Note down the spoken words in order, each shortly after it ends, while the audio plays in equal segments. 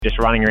just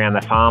running around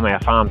the farm. Our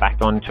farm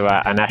backed onto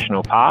a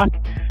national park,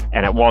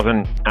 and it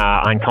wasn't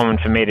uncommon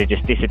for me to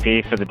just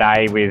disappear for the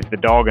day with the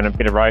dog and a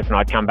bit of rope, and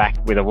I'd come back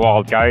with a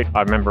wild goat.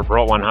 I remember I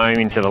brought one home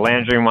into the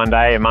lounge room one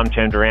day, and Mum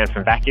turned around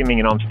from vacuuming,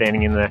 and I'm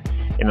standing in the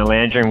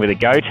lounge room with a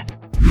goat.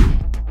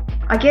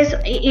 I guess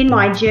in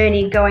my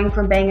journey going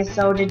from being a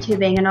soldier to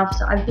being an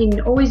officer, I've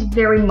been always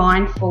very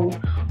mindful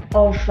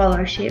of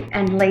fellowship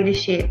and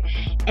leadership,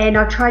 and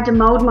I've tried to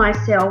mould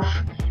myself,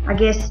 I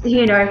guess,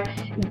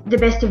 the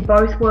best of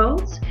both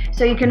worlds.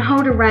 So you can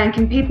hold a rank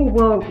and people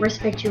will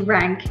respect your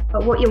rank,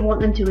 but what you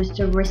want them to is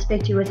to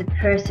respect you as a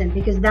person,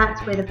 because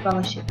that's where the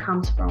fellowship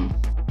comes from.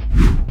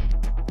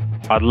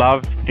 I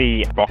love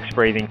the box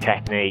breathing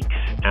techniques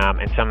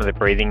and some of the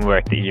breathing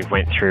work that you've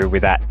went through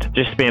with that.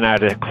 Just being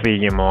able to clear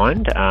your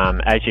mind.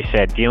 As you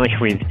said, dealing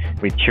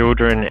with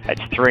children,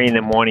 it's 3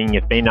 a.m,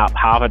 you've been up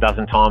half a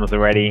dozen times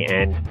already,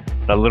 and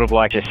the little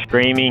bloke is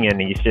screaming and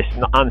he's just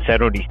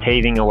unsettled, he's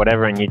teething or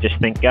whatever, and you just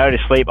think, go to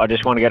sleep, I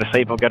just want to go to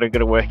sleep, I've got to go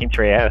to work in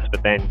 3 hours.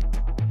 But then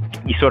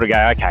you sort of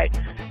go, okay,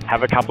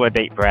 have a couple of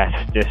deep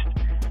breaths, just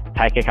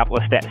take a couple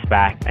of steps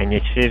back, and you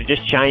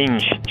just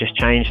change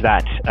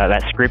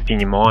that script in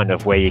your mind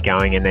of where you're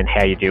going and then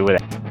how you deal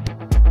with it.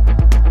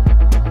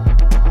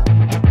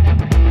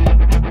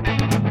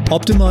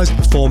 Optimise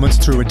performance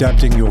through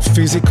adapting your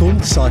physical,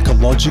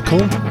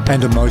 psychological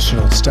and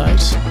emotional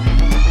state.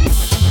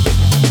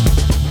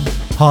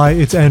 Hi,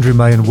 it's Andrew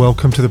May and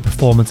welcome to the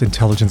Performance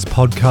Intelligence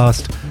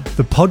Podcast,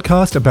 the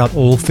podcast about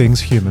all things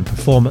human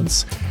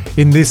performance.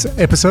 In this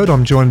episode,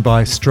 I'm joined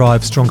by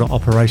Strive Stronger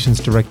Operations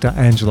Director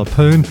Angela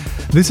Poon.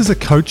 This is a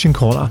coaching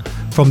corner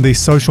from the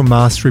Social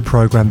Mastery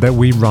program that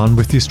we run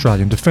with the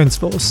Australian Defence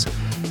Force.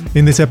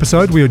 In this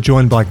episode, we are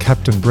joined by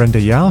Captain Brenda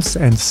Yowse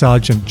and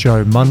Sergeant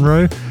Joe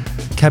Munro.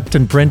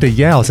 Captain Brenda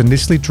Yowse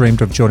initially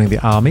dreamed of joining the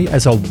Army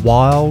as a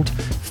wild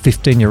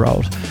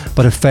 15-year-old,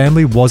 but her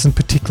family wasn't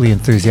particularly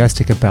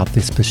enthusiastic about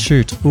this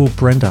pursuit. Oh,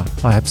 Brenda,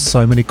 I have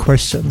so many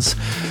questions.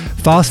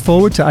 Fast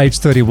forward to age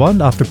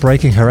 31, after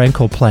breaking her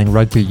ankle playing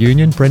rugby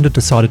union, Brenda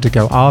decided to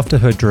go after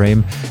her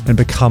dream and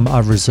become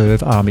a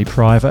reserve army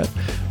private.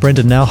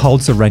 Brenda now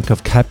holds the rank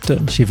of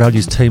captain. She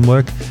values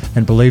teamwork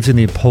and believes in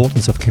the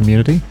importance of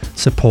community,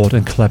 support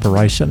and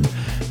collaboration.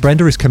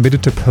 Brenda is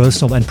committed to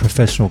personal and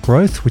professional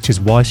growth, which is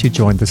why she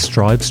joined the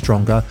Strive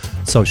Stronger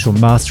Social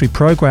Mastery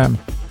program.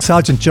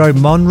 Sergeant Joe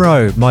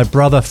Munro, my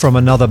brother from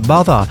another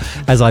mother.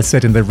 As I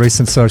said in the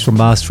recent Social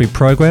Mastery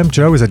program,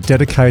 Joe is a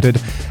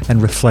dedicated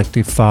and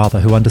reflective father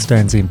who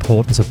understands the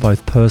importance of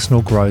both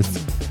personal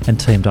growth and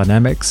team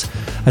dynamics.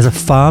 As a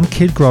farm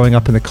kid growing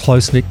up in the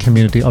close-knit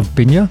community of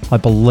Binya, I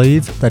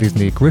believe that is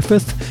near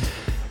Griffith,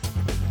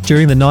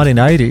 during the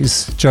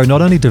 1980s, Joe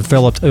not only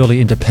developed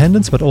early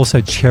independence but also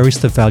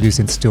cherished the values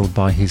instilled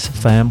by his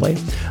family.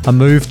 A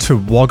move to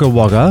Wagga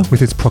Wagga,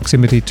 with its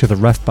proximity to the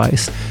RAF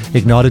base,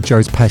 ignited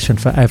Joe's passion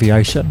for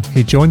aviation.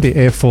 He joined the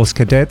Air Force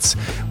Cadets,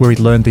 where he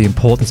learned the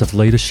importance of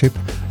leadership,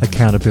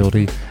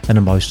 accountability and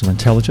emotional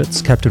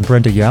intelligence. Captain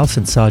Brenda Yowse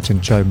and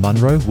Sergeant Joe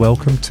Munro,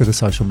 welcome to the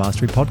Social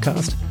Mastery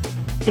Podcast.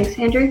 Thanks,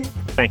 Andrew.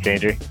 Thanks,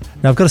 Andrew.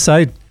 Now, I've got to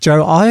say,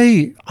 Joe,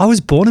 I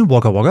was born in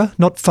Wagga Wagga.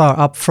 Not far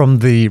up from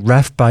the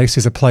RAF base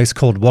is a place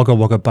called Wagga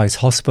Wagga Base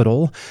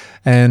Hospital.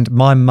 And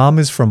my mum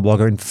is from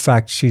Wagga. In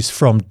fact, she's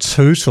from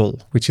Tootle,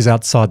 which is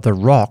outside the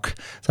Rock.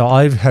 So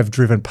I have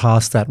driven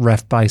past that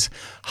RAF base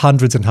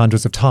hundreds and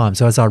hundreds of times.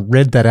 So as I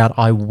read that out,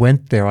 I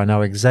went there. I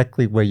know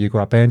exactly where you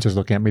grew up. Angela's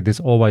looking at me. This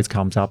always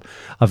comes up.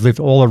 I've lived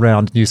all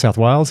around New South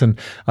Wales and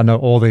I know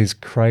all these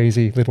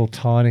crazy little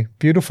tiny,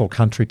 beautiful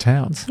country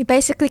towns. You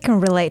basically can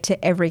relate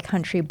to every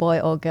country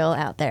boy or girl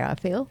out there, I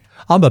feel.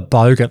 I'm a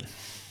bogan.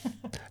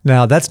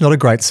 Now, that's not a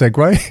great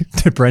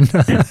segue to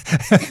Brenda.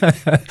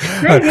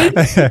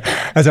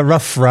 As a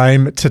rough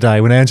frame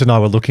today, when Ange and I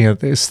were looking at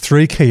this,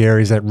 3 key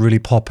areas that really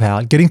pop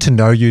out. Getting to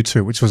know you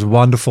two, which was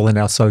wonderful in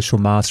our Social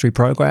Mastery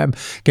program.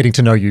 Getting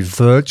to know you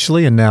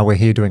virtually, and now we're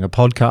here doing a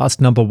podcast.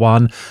 Number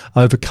 1,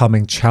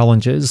 overcoming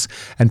challenges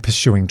and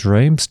pursuing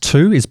dreams.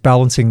 2 is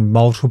balancing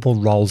multiple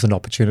roles and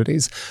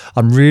opportunities.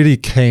 I'm really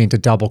keen to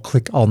double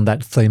click on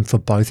that theme for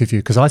both of you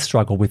because I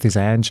struggle with this,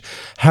 Ange.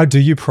 How do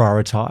you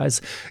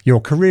prioritise your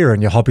career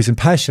and your hobbies and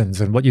passions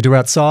and what you do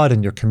outside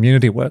and your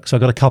community work? So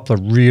I've got a couple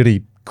of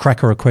really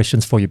cracker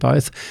questions for you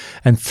both.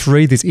 And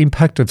 3, this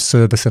impact of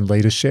service and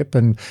leadership,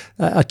 and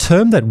a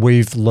term that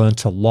we've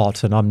learnt a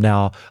lot, and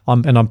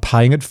I'm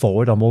paying it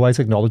forward. I'm always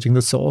acknowledging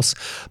the source,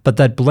 but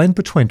that blend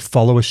between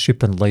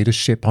followership and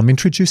leadership, I'm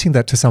introducing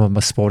that to some of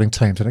my sporting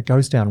teams, and it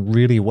goes down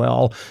really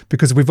well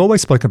because we've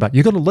always spoken about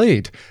you got to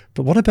lead,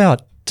 but what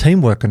about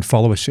teamwork and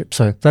followership?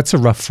 So that's a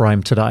rough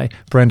frame today.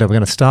 Brenda, we're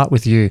going to start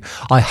with you.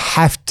 I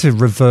have to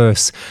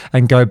reverse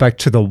and go back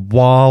to the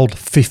wild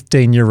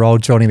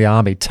 15-year-old joining the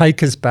Army.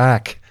 Take us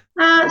back.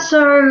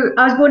 So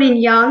I was born in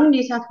Young,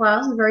 New South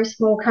Wales, a very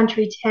small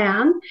country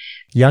town.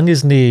 Young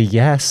is near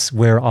Yass,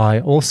 where I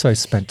also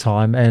spent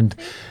time. And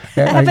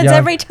it happens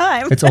every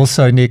time. It's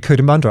also near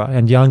Cootamundra.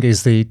 And Young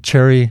is the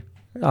cherry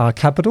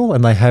capital,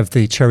 and they have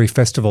the Cherry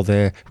Festival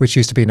there, which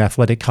used to be an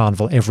athletic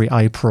carnival every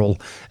April,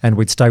 and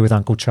we'd stay with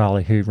Uncle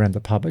Charlie, who ran the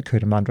pub at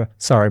Cootamundra.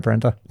 Sorry,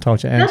 Brenda,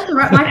 told you, Ange. That's all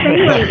right. My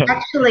family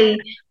actually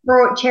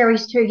brought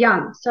cherries too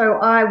young, so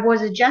I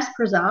was a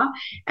Jasperzar,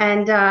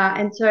 and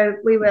so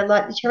we were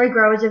like the cherry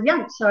growers of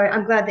young. So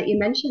I'm glad that you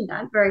mentioned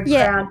that. Very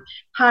proud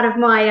part of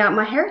my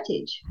my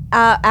heritage.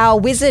 Our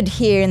wizard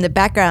here in the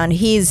background,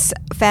 his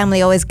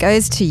family always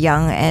goes to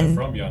Young, and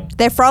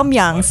they're from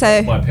Young.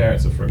 So my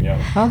parents are from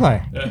Young. Are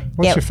they? Yeah.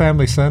 What's your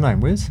family surname,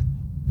 Wiz?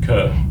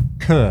 Kerr.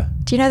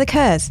 Do you know the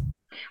Kerrs?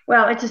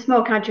 Well, it's a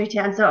small country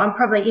town, so I'm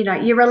probably,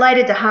 you're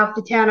related to half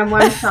the town on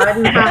one side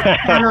and half the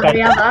town on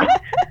the other.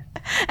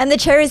 And the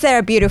cherries there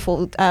are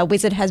beautiful.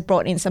 Wizard has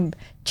brought in some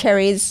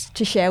cherries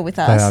to share with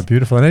us. They are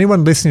beautiful. And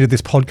anyone listening to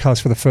this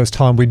podcast for the first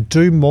time, we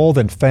do more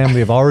than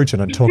family of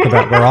origin and talk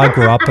about where I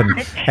grew up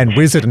and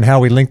Wizard and how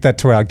we link that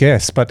to our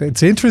guests. But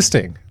it's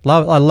interesting.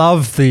 I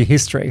love the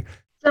history.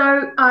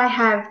 So I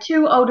have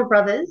two older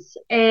brothers,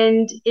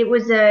 and it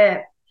was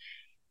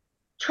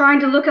trying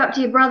to look up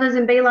to your brothers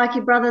and be like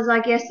your brothers,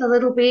 I guess, a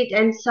little bit.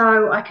 And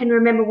so I can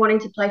remember wanting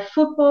to play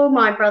football.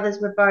 My brothers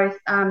were both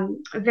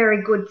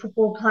very good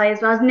football players,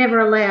 but I was never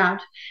allowed.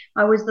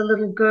 I was the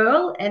little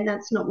girl, and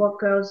that's not what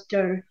girls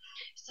do.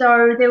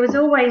 So there was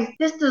always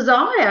this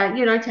desire,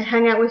 to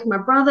hang out with my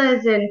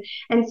brothers,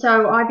 and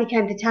so I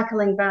became the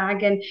tackling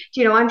bag. And,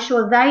 I'm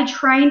sure they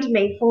trained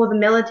me for the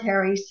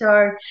military.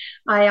 So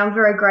I am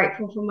very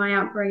grateful for my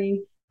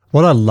upbringing.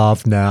 What I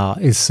love now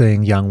is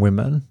seeing young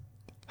women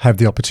have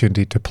the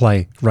opportunity to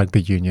play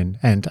rugby union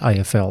and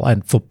AFL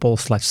and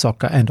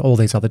football/soccer and all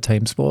these other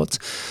team sports.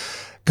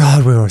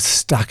 God, we were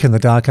stuck in the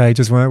dark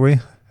ages, weren't we?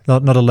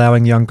 Not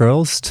allowing young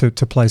girls to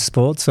play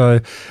sports. So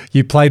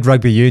you played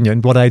rugby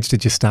union. What age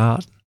did you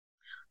start?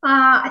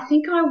 I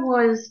think I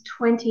was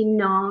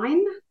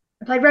 29.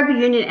 I played rugby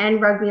union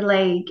and rugby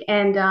league,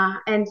 and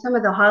some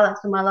of the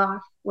highlights of my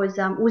life was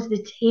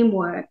the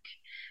teamwork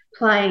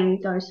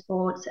playing those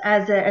sports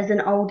as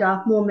an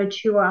older, more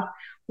mature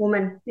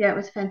woman. Yeah, it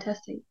was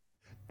fantastic.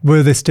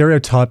 Were there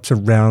stereotypes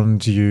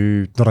around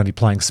you not only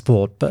playing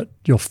sport, but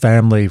your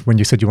family when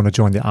you said you want to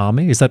join the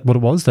army? Is that what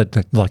it was,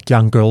 that like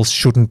young girls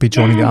shouldn't be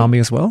joining the army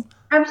as well?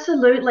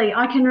 Absolutely.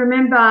 I can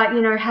remember,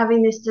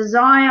 having this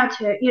desire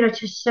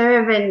to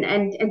serve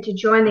and to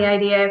join the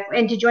ADF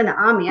and to join the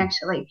army,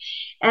 actually.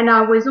 And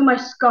I was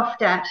almost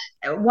scoffed at.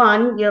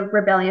 One, you're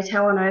rebellious.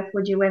 How on earth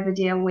would you ever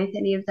deal with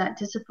any of that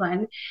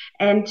discipline?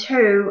 And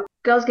two,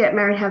 girls get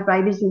married, have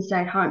babies and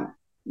stay at home.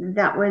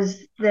 That was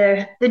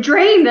the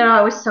dream that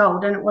I was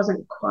sold, and it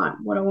wasn't quite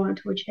what I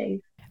wanted to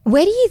achieve.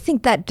 Where do you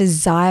think that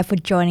desire for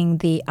joining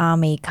the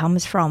army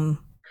comes from?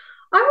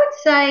 I would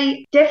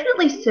say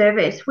definitely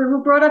service. We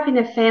were brought up in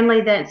a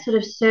family that sort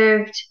of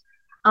served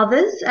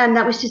others, and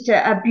that was just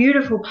a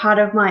beautiful part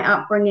of my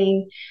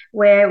upbringing,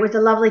 where it was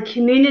a lovely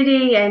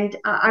community. And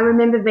I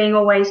remember being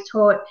always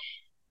taught,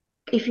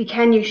 if you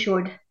can, you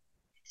should.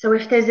 So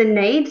if there's a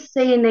need,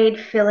 see a need,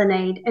 fill a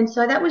need. And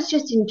so that was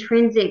just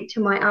intrinsic to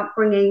my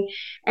upbringing.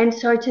 And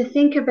so to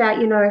think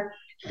about,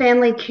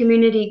 family,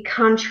 community,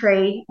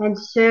 country, and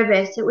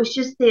service, it was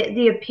just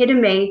the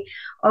epitome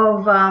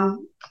of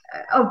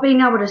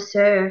being able to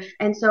serve.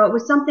 And so it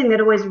was something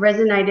that always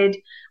resonated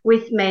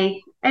with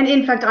me. And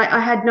in fact, I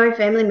had no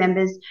family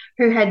members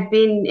who had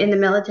been in the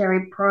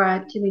military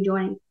prior to me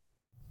joining.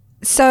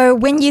 So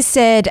when you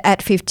said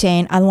at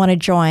 15, I want to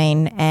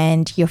join,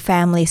 and your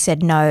family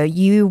said no,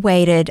 you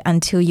waited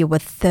until you were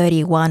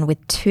 31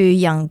 with two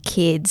young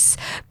kids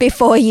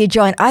before you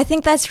joined. I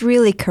think that's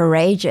really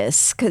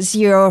courageous, because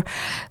you're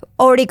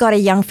already got a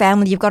young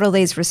family, you've got all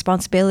these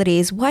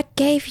responsibilities. What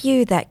gave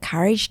you that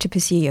courage to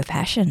pursue your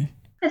passion?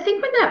 I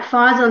think when that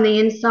fire's on the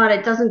inside,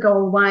 it doesn't go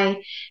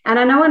away. And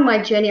I know in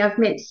my journey, I've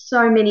met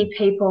so many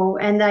people,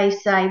 and they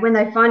say, when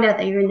they find out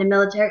that you're in the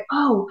military,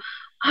 oh,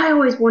 I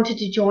always wanted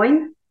to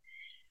join.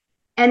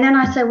 And then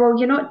I say, well,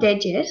 you're not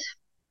dead yet.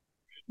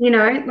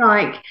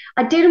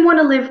 I didn't want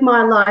to live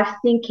my life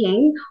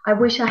thinking, I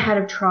wish I had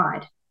have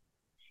tried.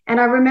 And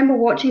I remember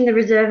watching the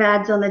reserve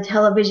ads on the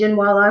television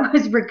while I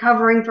was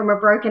recovering from a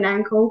broken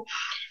ankle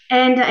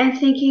and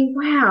thinking,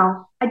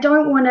 wow, I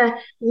don't want to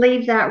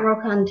leave that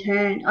rock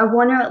unturned. I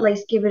want to at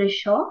least give it a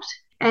shot.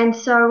 And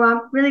so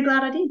I'm really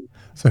glad I did.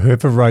 So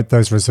whoever wrote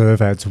those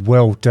reserve ads,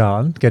 well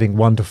done, getting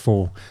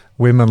wonderful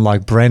women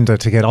like Brenda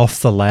to get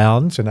off the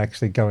lounge and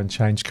actually go and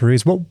change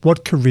careers.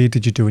 What career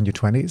did you do in your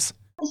 20s?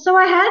 So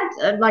I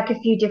had a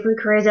few different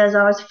careers as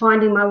I was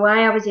finding my way.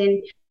 I was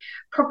in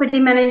property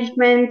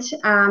management.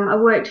 I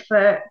worked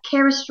for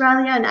Care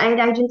Australia, an aid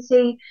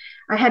agency.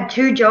 I had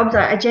two jobs.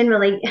 I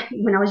generally,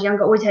 when I was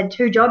younger, always had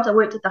two jobs. I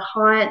worked at the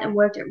Hyatt and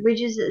worked at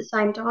Ridges at the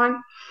same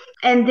time.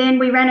 And then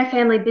we ran a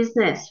family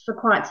business for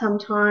quite some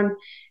time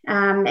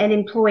and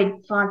employed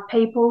 5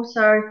 people.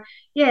 So,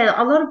 yeah,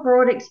 a lot of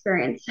broad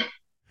experience.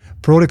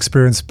 Broad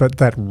experience, but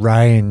that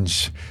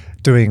range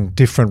doing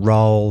different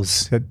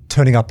roles,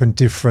 turning up in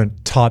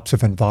different types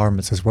of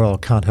environments as well.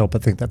 Can't help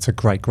but think that's a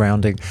great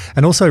grounding.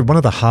 And also one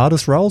of the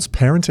hardest roles,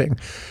 parenting.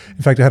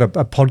 In fact, I had a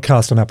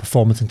podcast on our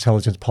Performance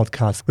Intelligence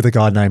podcast with a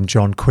guy named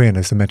John Quinn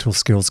as the mental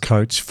skills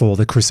coach for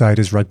the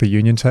Crusaders rugby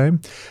union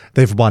team.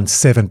 They've won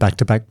 7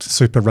 back-to-back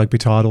Super Rugby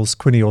titles.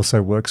 Quinny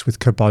also works with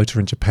Kubota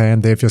in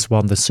Japan. They've just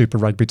won the Super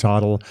Rugby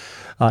title.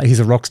 He's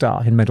a rock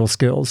star in mental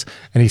skills.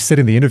 And he said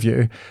in the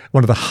interview,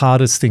 one of the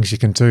hardest things you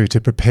can do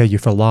to prepare you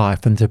for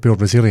life and to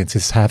build resilience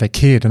is to have a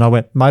kid. And I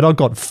went, mate, I've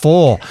got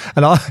 4.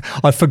 And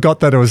I forgot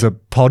that it was a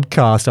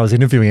podcast I was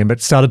interviewing him.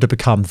 It started to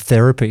become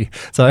therapy.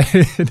 So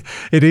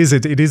it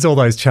is all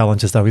those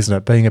challenges though, isn't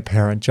it? Being a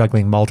parent,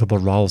 juggling multiple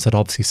roles that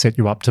obviously set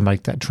you up to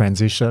make that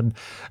transition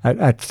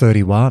at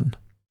 31.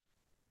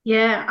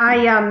 Yeah,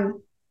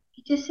 you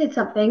just said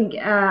something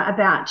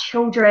about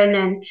children,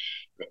 and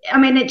I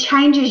mean, it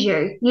changes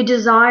you. Your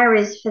desire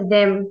is for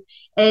them,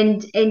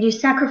 and you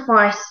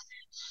sacrifice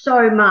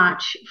so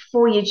much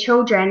for your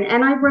children.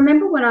 And I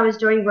remember when I was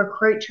doing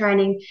recruit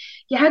training,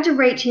 you had to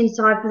reach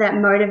inside for that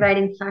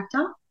motivating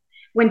factor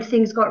when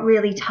things got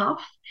really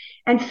tough.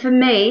 And for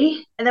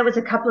me, that was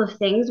a couple of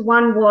things.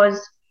 One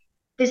was,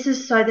 this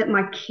is so that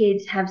my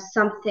kids have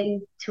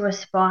something to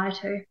aspire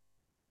to.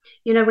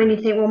 You know, when you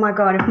think, oh my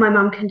God, if my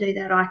mum can do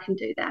that, I can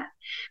do that.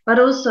 But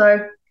also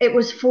it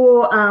was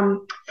for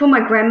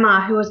my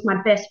grandma, who was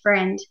my best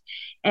friend.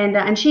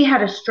 And she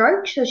had a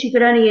stroke, so she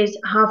could only use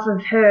half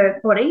of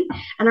her body.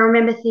 And I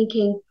remember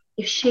thinking,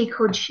 if she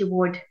could, she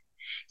would.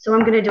 So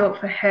I'm going to do it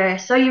for her.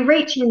 So you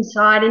reach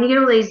inside and you get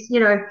all these, you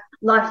know,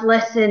 life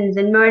lessons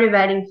and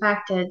motivating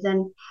factors.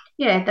 And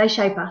yeah, they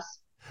shape us.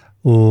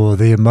 Oh,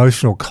 the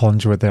emotional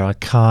conduit there, I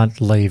can't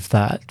leave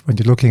that. When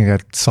you're looking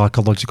at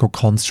psychological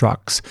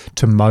constructs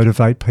to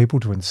motivate people,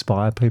 to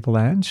inspire people,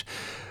 Ange,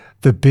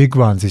 the big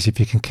ones is if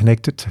you can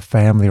connect it to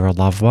family or a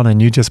loved one,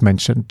 and you just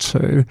mentioned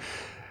too,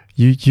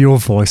 your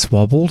voice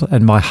wobbled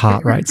and my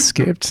heart rate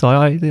skipped. So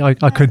I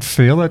could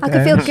feel it. I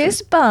could feel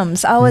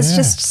goosebumps. I was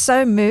just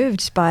so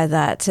moved by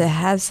that, to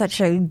have such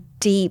a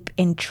deep,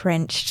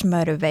 entrenched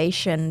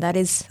motivation. That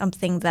is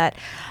something that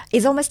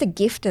is almost a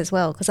gift as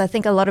well, because I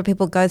think a lot of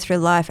people go through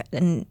life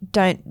and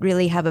don't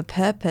really have a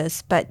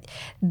purpose, but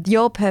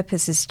your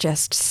purpose is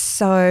just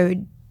so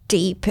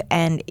deep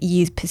and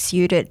you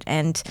pursued it,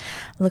 and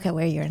look at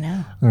where you're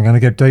now. I'm going to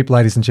get deep,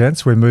 ladies and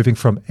gents. We're moving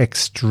from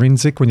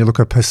extrinsic, when you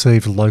look at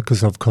perceived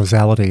locus of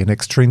causality, and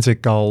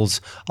extrinsic goals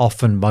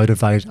often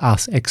motivate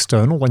us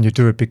external when you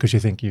do it because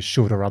you think you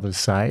should or others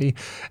say.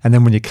 And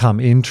then when you come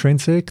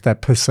intrinsic,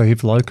 that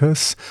perceived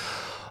locus,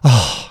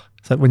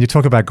 so when you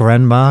talk about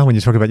grandma, when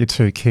you talk about your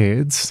 2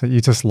 kids, you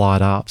just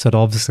light up. So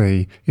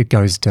obviously it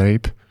goes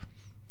deep.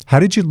 How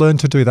did you learn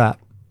to do that?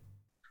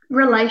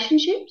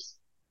 Relationships.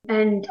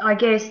 And I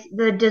guess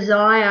the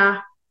desire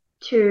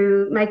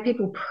to make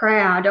people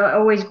proud. I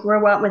always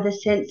grew up with a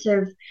sense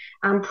of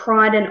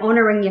pride and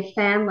honouring your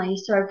family.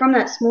 So from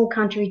that small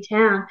country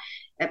town,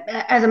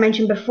 as I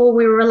mentioned before,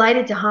 we were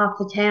related to half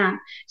the town.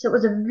 So it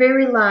was a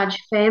very large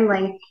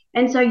family.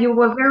 And so you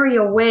were very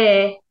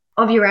aware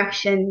of your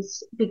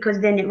actions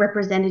because then it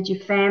represented your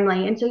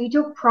family. And so you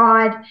took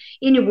pride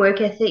in your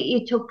work ethic,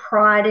 you took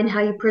pride in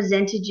how you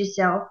presented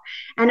yourself.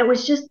 And it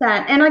was just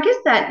that. And I guess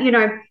that, you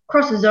know,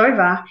 crosses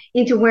over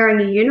into wearing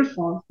a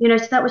uniform, you know,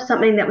 so that was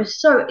something that was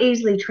so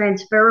easily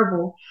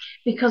transferable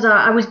because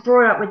I was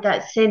brought up with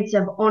that sense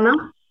of honor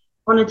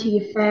to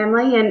your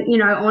family and, you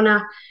know,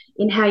 honor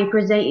in how you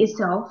present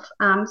yourself.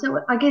 So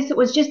I guess it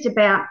was just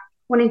about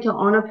wanting to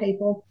honor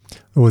people.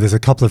 Oh, there's a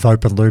couple of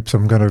open loops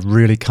I'm going to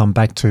really come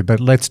back to, but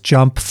let's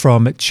jump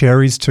from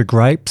cherries to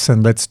grapes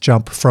and let's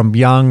jump from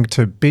Young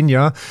to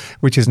Binya,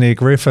 which is near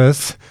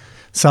Griffith.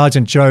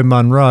 Sergeant Joe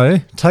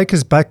Munro, take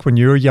us back when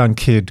you were a young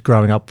kid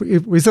growing up.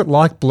 Is it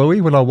like Bluey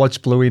when I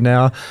watch Bluey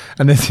now?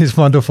 And there's this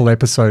wonderful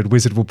episode,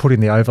 Wizard will put in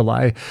the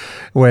overlay,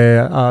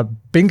 where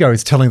Bingo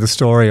is telling the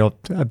story of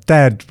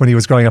Dad when he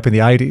was growing up in the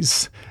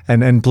 80s.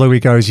 And Bluey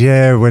goes,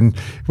 yeah, when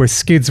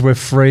skids were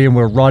free and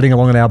we're riding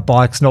along on our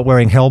bikes, not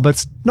wearing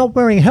helmets. Not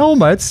wearing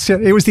helmets?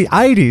 It was the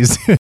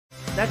 80s.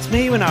 That's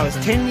me when I was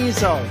 10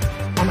 years old,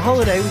 on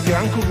holiday with your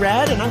Uncle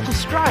Rad and Uncle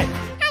Stripe.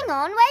 Hang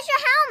on, where's your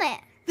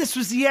helmet? This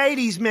was the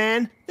 80s,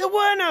 man. There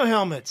were no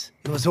helmets.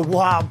 It was a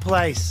wild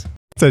place.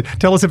 So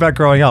tell us about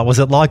growing up. Was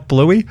it like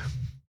Bluey?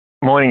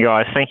 Morning,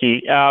 guys. Thank you.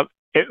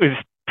 It was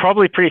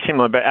probably pretty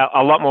similar, but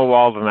a lot more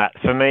wild than that.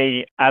 For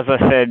me, as I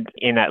said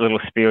in that little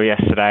spiel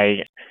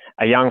yesterday,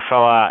 a young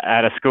fella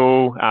at a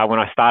school, when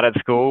I started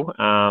school,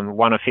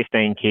 one of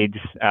 15 kids,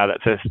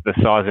 that's the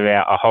size of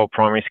our whole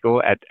primary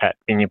school at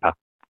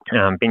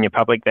Binya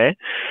Public there.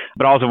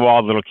 But I was a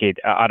wild little kid.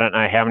 I don't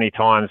know how many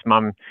times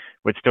Mum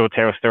would still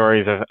tell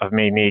stories of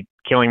me near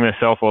killing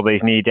myself, all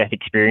these near-death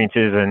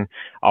experiences, and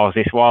I was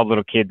this wild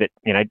little kid that,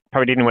 you know,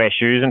 probably didn't wear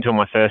shoes until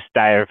my first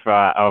day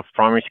of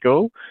primary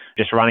school,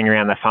 just running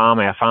around the farm.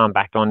 Our farm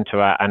backed onto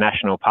a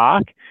national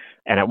park,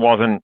 and it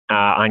wasn't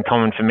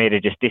uncommon for me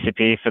to just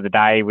disappear for the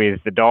day with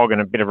the dog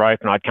and a bit of rope,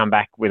 and I'd come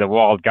back with a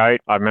wild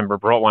goat. I remember I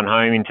brought one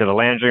home into the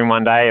lounge room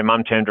one day, and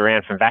Mum turned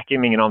around from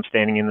vacuuming, and I'm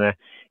standing in the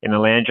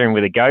lounge room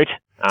with a goat.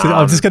 So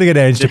I'm just going to get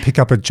Ange to pick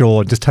up a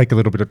jaw and just take a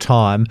little bit of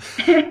time.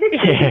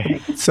 Yeah.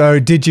 So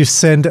did you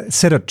set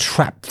a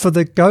trap for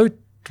the goat?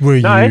 Were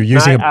you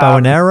using a bow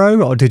and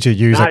arrow, or did you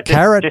use a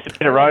carrot? Just a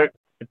bit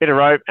of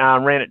rope.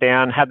 Ran it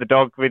down, had the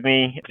dog with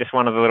me, just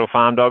one of the little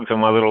farm dogs or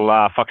my little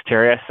fox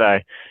terrier. So,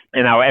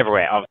 and they were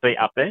everywhere, obviously,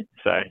 up there.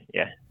 So,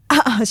 yeah.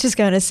 I was just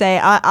going to say,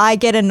 I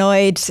get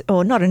annoyed,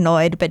 or not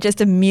annoyed, but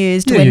just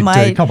amused Yeah, when you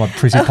my... do. Come on,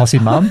 Prissy Posse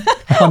Mum.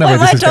 I know when where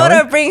this my is daughter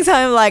going. brings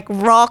home like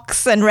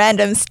rocks and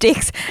random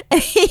sticks, and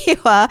here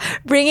you are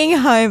bringing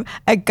home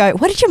a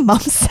goat. What did your mum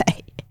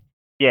say?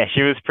 Yeah,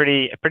 she was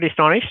pretty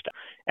astonished,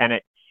 and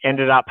it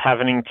ended up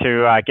having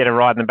to get a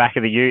ride in the back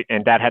of the ute,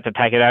 and Dad had to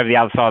take it over the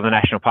other side of the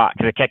national park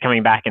because it kept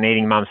coming back and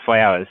eating Mum's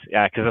flowers.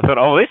 Because I thought,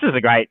 oh, this is a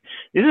great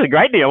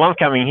deal. I'm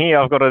coming here.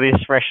 I've got all this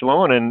fresh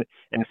lawn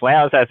and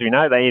flowers. As we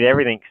know, they eat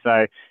everything.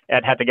 So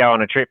it had to go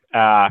on a trip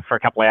for a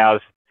couple of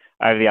hours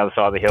over the other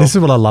side of the hill. This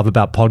is what I love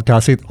about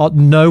podcasting.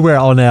 Nowhere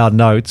on our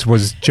notes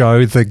was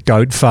Joe the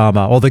goat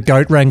farmer or the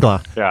goat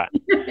wrangler. Right.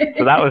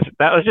 So that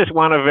was just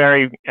one of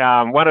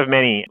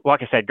many.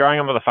 Like I said, growing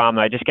up on the farm,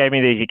 though, just gave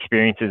me these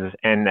experiences,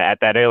 and at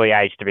that early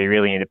age to be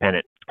really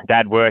independent.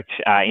 Dad worked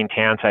in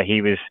town, so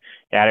he was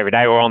out every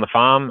day or on the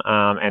farm,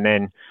 and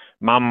then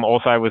Mum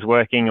also was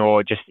working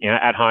or just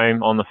at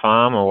home on the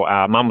farm. Or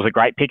Mum was a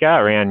grape picker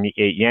around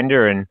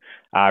Yenda and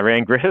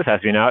around Griffith,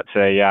 as we know. It's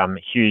a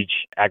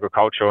huge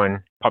agricultural and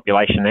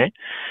population there.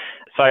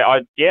 So I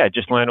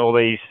just learned all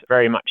these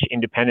very much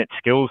independent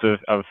skills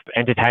of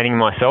entertaining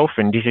myself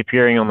and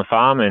disappearing on the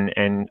farm,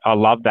 and I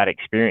loved that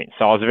experience.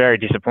 So I was very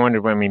disappointed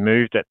when we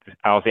moved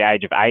I was the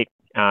age of 8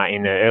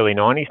 in the early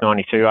 90s,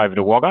 92, over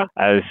to Wagga,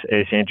 as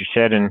Andrew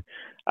said, and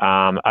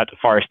at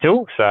Forest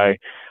Hill. So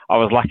I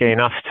was lucky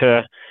enough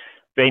to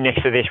be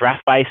next to this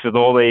RAF base with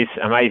all these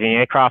amazing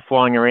aircraft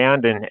flying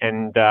around,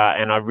 and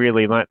I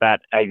really learnt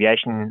that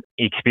aviation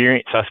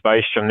experience, I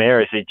suppose, from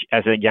there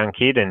as a young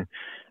kid. And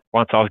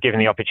once I was given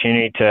the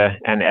opportunity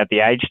and at the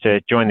age to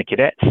join the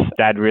cadets,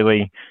 Dad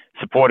really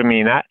supported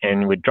me in that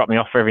and would drop me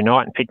off every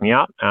night and pick me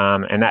up.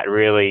 And that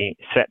really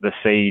set the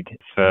seed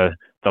for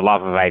the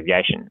love of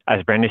aviation.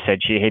 As Brenda said,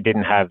 he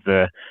didn't have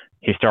the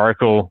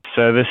historical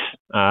service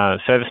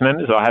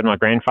members. I had my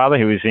grandfather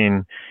who was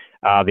in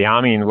the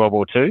Army in World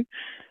War II.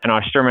 And I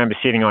still remember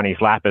sitting on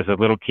his lap as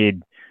a little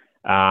kid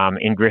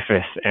in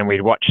Griffith, and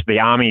we'd watch the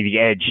Army, the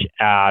Edge,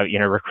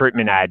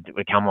 recruitment ad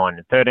would come on,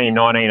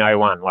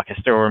 1901. Like, I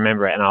still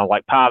remember it. And I was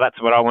like, Pa,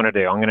 that's what I want to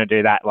do. I'm going to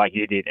do that like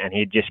you did. And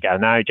he'd just go,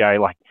 no,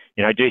 Joe,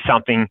 do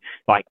something.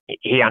 Like,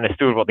 he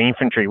understood what the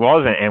infantry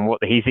was and what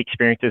his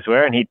experiences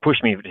were, and he'd push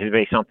me to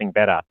be something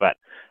better, but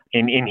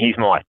in his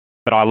mind.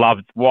 But I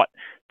loved what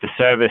the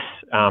service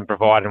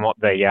provided and what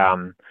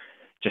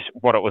just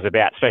what it was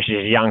about, especially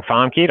as a young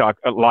farm kid. I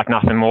like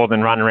nothing more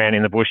than running around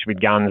in the bush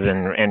with guns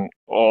and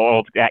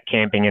all that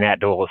camping and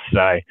outdoors.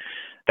 So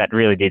that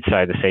really did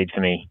sow the seed for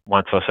me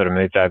once I sort of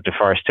moved over to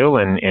Forest Hill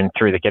and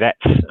through the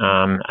cadets.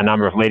 A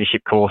number of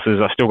leadership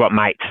courses. I've still got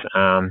mates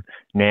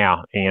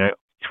now,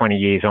 20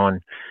 years on,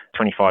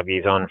 25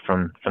 years on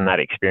from that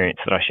experience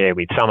that I share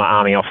with. Some are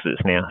Army officers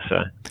now.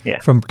 So, yeah.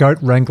 From goat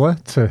wrangler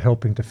to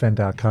helping defend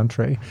our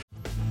country.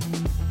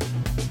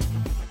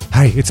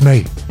 Hey, it's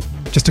me.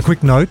 Just a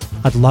quick note,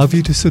 I'd love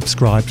you to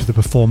subscribe to the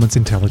Performance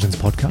Intelligence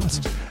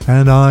Podcast.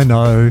 And I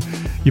know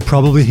you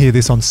probably hear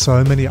this on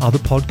so many other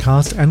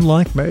podcasts, and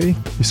like me,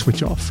 you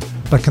switch off.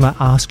 But can I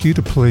ask you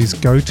to please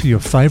go to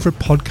your favourite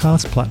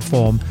podcast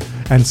platform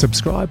and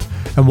subscribe?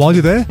 And while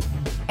you're there,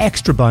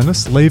 extra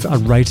bonus, leave a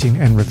rating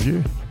and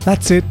review.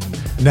 That's it.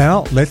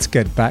 Now let's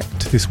get back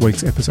to this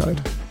week's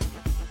episode.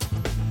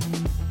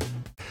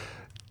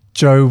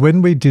 Joe,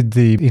 when we did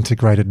the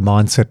Integrated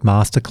Mindset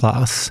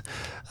Masterclass,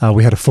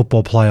 we had a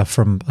football player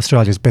from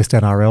Australia's best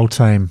NRL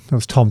team. It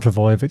was Tom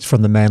Trbojevic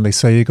from the Manly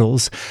Sea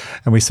Eagles.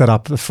 And we sat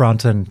up at the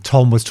front and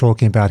Tom was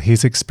talking about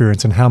his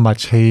experience and how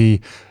much he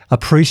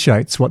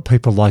appreciates what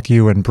people like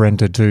you and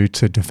Brenda do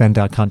to defend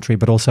our country,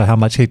 but also how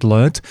much he'd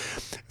learnt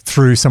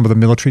through some of the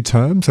military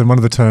terms. And one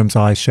of the terms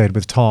I shared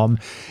with Tom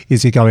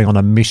is you're going on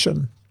a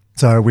mission.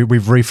 So we've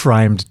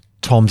reframed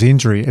Tom's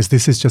injury as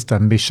this is just a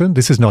mission.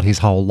 This is not his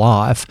whole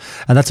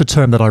life. And that's a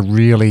term that I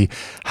really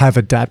have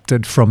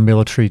adapted from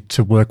military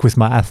to work with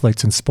my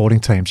athletes and sporting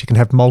teams. You can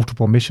have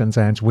multiple missions,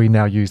 and we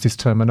now use this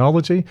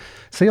terminology.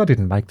 See, I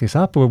didn't make this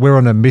up. We're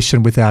on a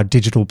mission with our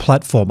digital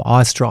platform,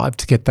 iStrive,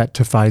 to get that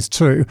to phase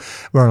 2.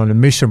 We're on a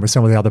mission with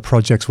some of the other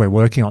projects we're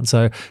working on.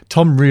 So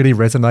Tom really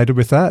resonated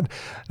with that.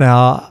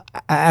 Now,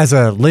 as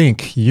a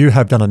link, you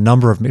have done a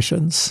number of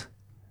missions,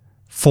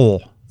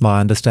 4,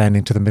 my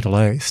understanding, to the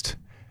Middle East.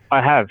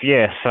 I have,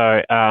 yeah.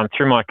 So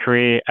through my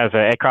career as an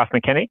aircraft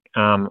mechanic,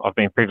 I've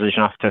been privileged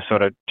enough to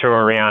sort of tour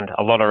around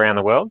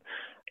the world.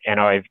 And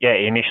I've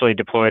initially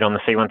deployed on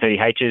the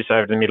C-130Hs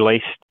over the Middle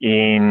East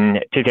in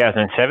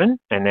 2007.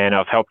 And then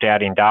I've helped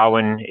out in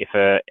Darwin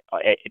for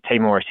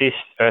Timor assist,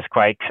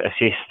 earthquakes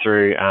assist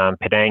through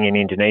Padang in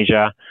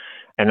Indonesia.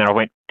 And then I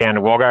went down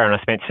to Wagga, and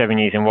I spent 7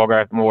 years in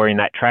Wagga more in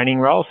that training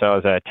role. So I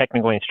was a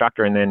technical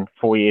instructor and then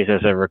 4 years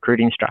as a recruit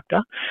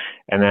instructor.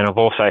 And then I've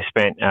also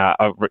spent,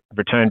 I've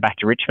returned back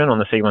to Richmond on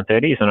the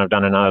C-130s, and I've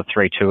done another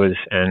 3 tours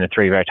and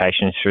 3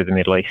 rotations through the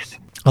Middle East.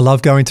 I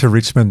love going to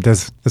Richmond.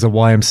 There's a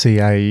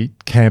YMCA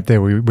camp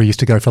there. We used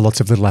to go for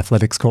lots of little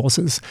athletics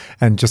courses,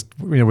 and just,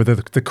 where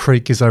the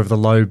creek is over the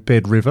Low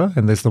Bed River,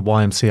 and there's the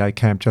YMCA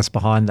camp just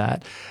behind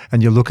that.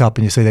 And you look up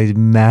and you see these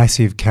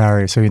massive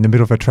carriers. So in the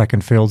middle of a track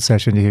and field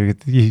session,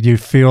 you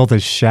feel the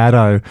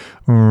shadow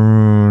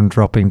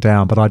dropping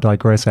down. But I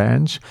digress,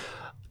 Ange.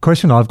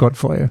 Question I've got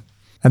for you,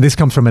 and this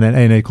comes from an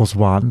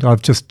N=1.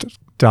 I've just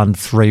done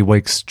 3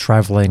 weeks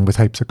travelling with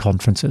heaps of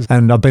conferences,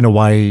 and I've been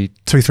away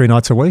 2-3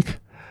 nights a week.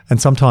 And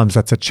sometimes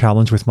that's a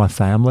challenge with my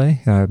family,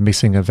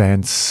 missing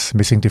events,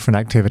 missing different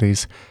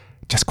activities.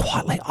 Just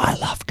quietly, I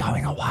love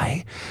going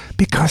away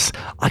because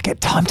I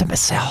get time to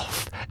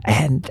myself,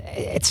 and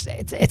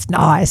it's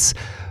nice.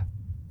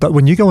 But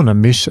when you go on a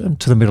mission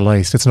to the Middle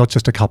East, it's not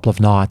just a couple of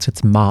nights,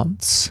 it's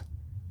months.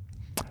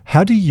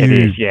 How do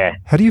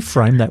you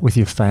frame that with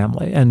your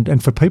family?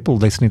 And for people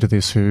listening to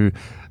this who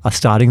are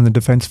starting in the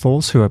Defence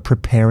Force, who are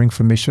preparing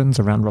for missions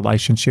around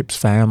relationships,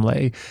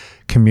 family,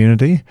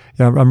 community,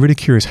 I'm really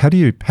curious, how do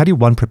you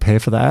one, prepare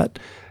for that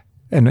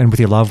and with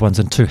your loved ones,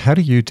 and 2, how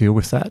do you deal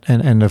with that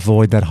and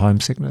avoid that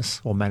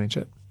homesickness or manage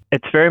it?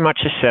 It's very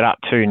much a setup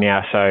too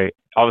now. So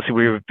obviously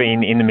we've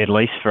been in the Middle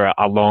East for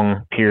a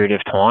long period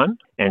of time.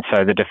 And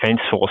so the Defence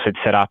Force had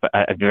set up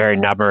a very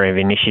number of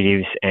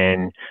initiatives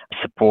and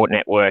support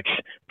networks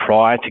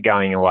prior to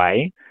going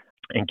away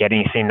and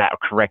getting us in that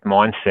correct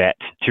mindset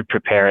to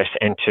prepare us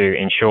and to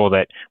ensure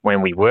that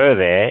when we were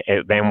there,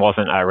 it then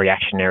wasn't a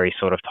reactionary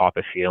sort of type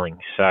of feeling.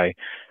 So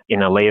in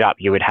the lead up,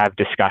 you would have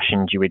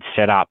discussions, you would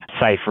set up,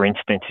 say for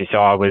instance, if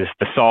I was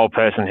the sole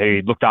person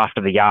who looked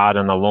after the yard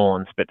and the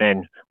lawns, but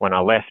then when I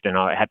left and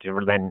I had to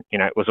then,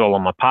 it was all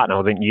on my partner,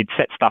 well, then you'd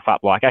set stuff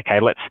up like, okay,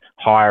 let's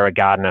hire a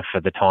gardener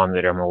for the time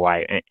that I'm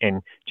away.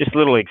 And just a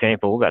little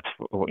example, that's,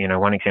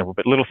 one example,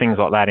 but little things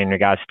like that in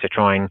regards to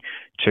trying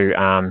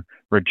to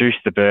reduce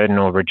the burden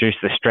or reduce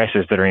the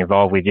stresses that are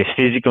involved with just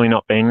physically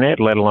not being there,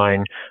 let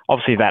alone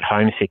obviously that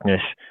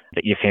homesickness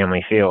that your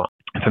family feel.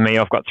 For me,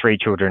 I've got 3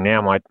 children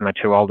now. My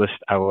 2 oldest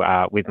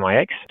are with my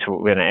ex.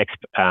 We're in an ex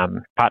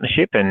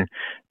partnership, and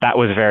that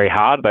was very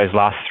hard, those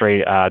last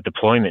 3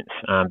 deployments,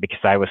 because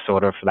they were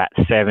sort of that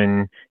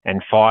 7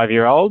 and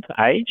 5-year-old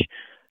age.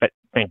 But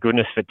thank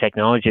goodness for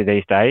technology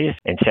these days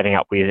and setting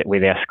up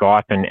with our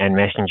Skype and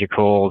messenger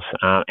calls.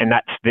 And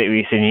that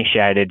was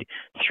initiated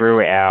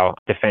through our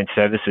defence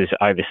services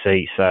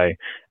overseas. So,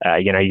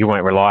 you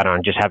weren't relied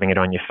on just having it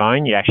on your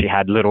phone. You actually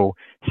had little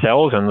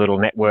cells and little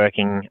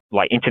networking,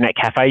 like internet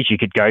cafes you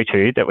could go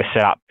to that were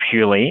set up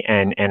purely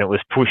and it was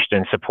pushed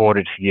and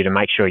supported for you to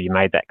make sure you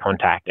made that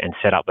contact and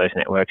set up those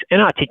networks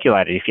and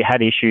articulated. If you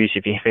had issues,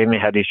 if your family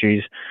had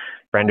issues,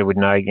 Brenda would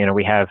know,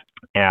 we have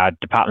our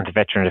Department of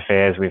Veteran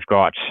Affairs, we've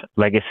got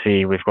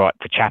Legacy, we've got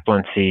the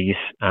chaplaincies,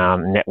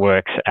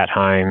 networks at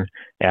home,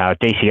 our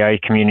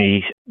DCO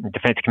communities,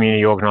 Defence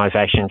Community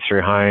Organisations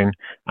through home.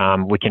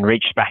 We can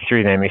reach back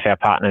through them if our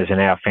partners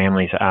and our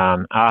families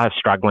are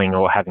struggling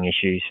or having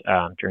issues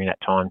during that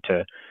time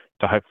to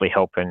hopefully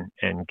help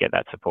and get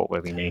that support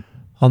where we need.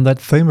 On that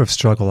theme of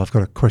struggle, I've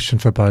got a question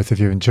for both of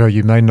you. And Joe,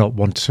 you may not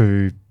want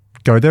to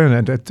go there,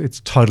 and it's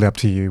totally up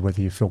to you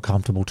whether you feel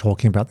comfortable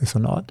talking about this or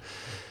not.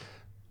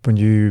 When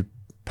you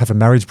have a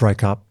marriage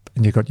breakup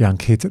and you've got young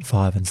kids at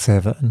 5 and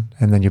 7,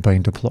 and then you're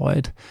being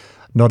deployed,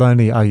 not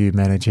only are you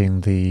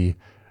managing the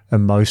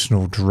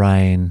emotional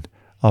drain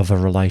of a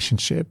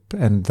relationship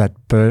and that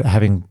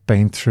having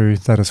been through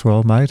that as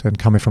well, mate, and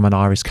coming from an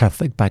Irish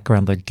Catholic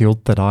background, the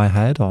guilt that I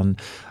had on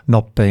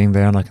not being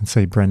there, and I can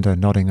see Brenda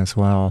nodding as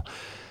well.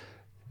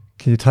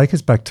 Can you take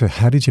us back to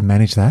how did you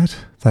manage that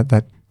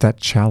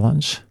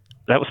challenge?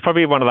 That was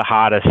probably one of the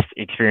hardest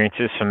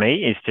experiences for me,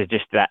 is to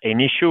just that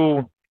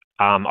initial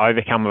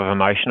overcome of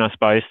emotion, I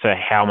suppose, to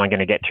how am I going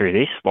to get through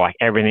this? Like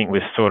everything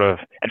was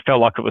it felt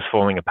like it was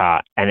falling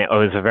apart. And it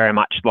was very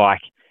much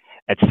like,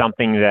 it's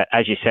something that,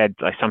 as you said,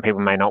 like some people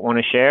may not want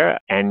to share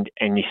and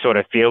you sort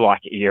of feel like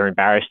you're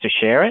embarrassed to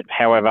share it.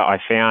 However, I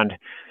found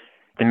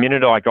the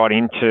minute I got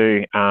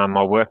into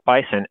my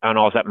workplace and I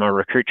was at my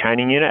recruit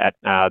training unit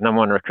at number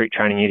 1 recruit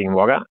training unit in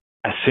Wagga,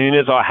 as soon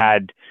as I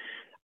had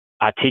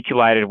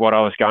articulated what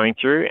I was going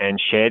through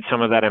and shared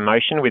some of that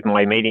emotion with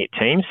my immediate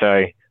team.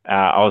 So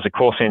I was a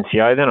course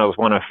NCO then. I was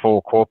one of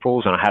 4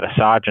 corporals, and I had a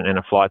sergeant and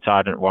a flight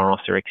sergeant, warrant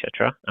officer,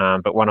 etc.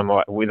 But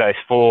with those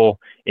 4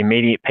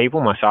 immediate people,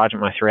 my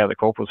sergeant, my 3 other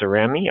corporals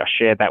around me, I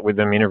shared that with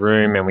them in a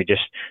room, and we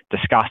just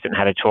discussed it and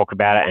had to talk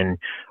about it. And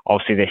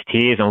obviously there's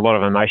tears and a lot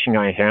of emotion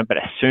going around. But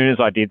as soon as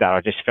I did that,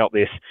 I just felt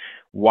this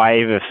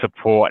wave of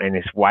support and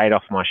this weight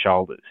off my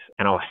shoulders.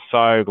 And I was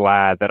so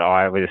glad that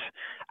I was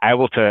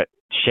able to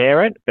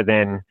share it, but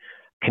then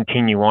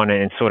continue on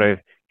and sort of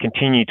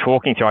continue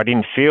talking to. I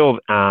didn't feel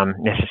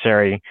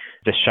necessarily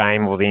the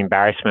shame or the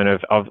embarrassment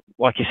of,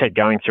 like you said,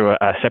 going through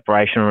a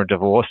separation or a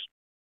divorce.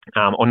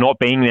 or not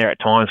being there at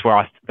times where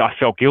I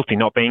felt guilty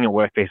not being at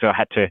work because I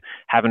had to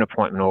have an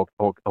appointment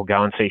or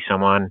go and see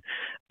someone.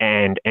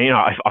 And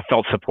I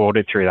felt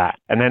supported through that.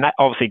 And then that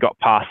obviously got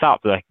passed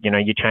up. Like,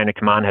 your chain of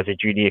command has a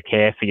duty of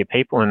care for your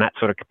people, and that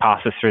sort of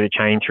passes through the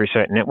chain through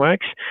certain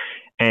networks.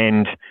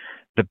 And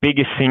the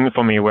biggest thing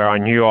for me where I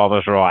knew I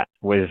was right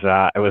was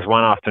it was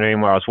one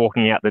afternoon where I was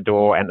walking out the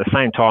door, and at the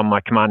same time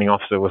my commanding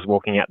officer was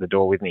walking out the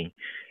door with me.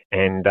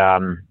 And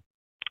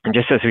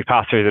just as we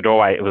passed through the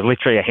doorway, it was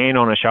literally a hand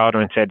on her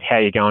shoulder and said, "How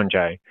you going,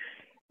 Joe?"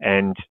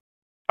 And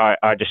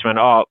I just went,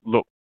 "Oh,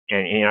 look,"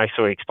 and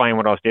sort of explained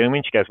what I was dealing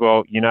with. She goes,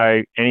 "Well,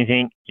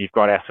 anything, you've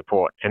got our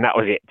support." And that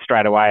was it.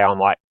 Straight away, I'm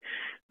like,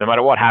 no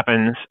matter what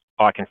happens,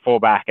 I can fall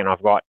back, and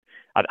I've got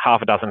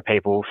half a dozen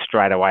people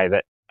straight away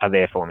that are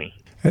there for me.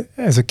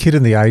 As a kid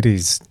in the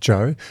 80s,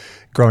 Joe,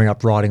 growing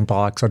up riding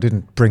bikes, I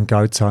didn't bring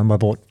goats home. I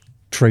bought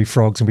tree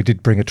frogs, and we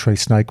did bring a tree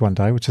snake one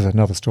day, which is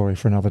another story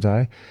for another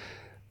day.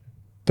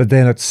 But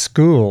then at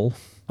school,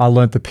 I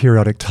learnt the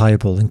periodic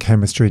table in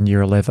chemistry in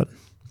year 11,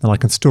 and I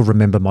can still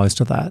remember most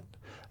of that.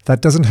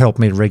 That doesn't help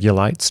me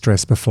regulate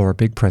stress before a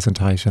big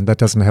presentation. That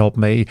doesn't help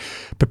me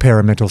prepare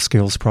a mental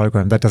skills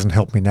program. That doesn't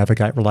help me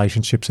navigate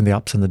relationships and the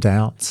ups and the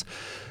downs.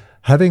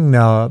 Having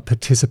now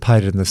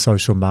participated in the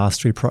social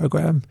mastery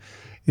program,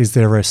 is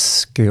there a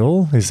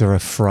skill, is there a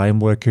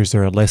framework, is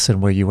there a lesson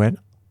where you went,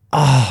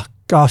 oh,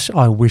 gosh,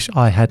 I wish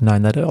I had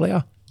known that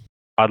earlier?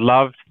 I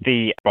loved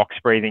the box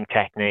breathing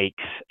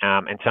techniques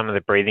and some of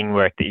the breathing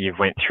work that you've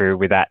went through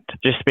with that.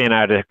 Just being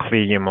able to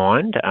clear your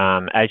mind,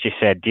 as you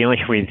said, dealing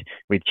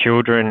with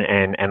children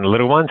and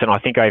little ones. And I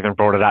think I even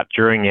brought it up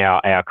during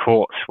our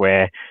course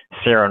where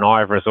Sarah and I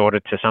have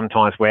resorted to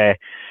sometimes where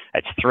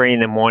it's 3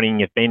 a.m,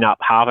 you've been up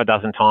half a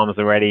dozen times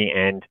already,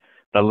 and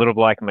the little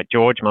bloke,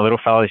 George, my little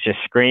fella, is just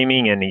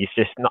screaming and he's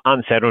just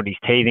unsettled, he's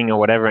teething or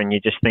whatever, and you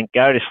just think,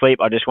 go to sleep,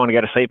 I just want to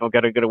go to sleep, I've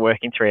got to go to work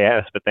in 3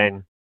 hours. But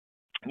then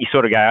you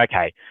sort of go,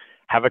 okay,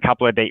 have a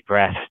couple of deep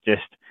breaths,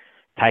 just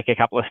take a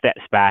couple of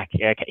steps back.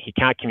 Okay, he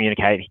can't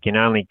communicate, he can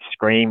only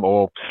scream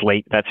or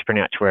sleep. That's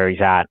pretty much where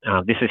he's at.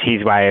 This is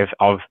his way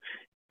of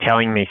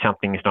telling me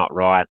something's not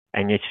right.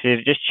 And you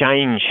just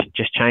change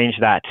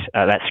that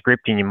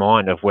script in your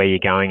mind of where you're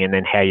going and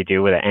then how you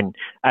deal with it. And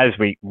as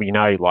we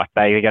know, like,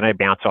 they're going to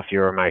bounce off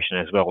your emotion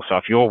as well. So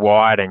if you're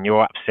wired and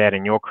you're upset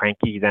and you're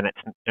cranky, then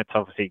it's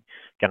obviously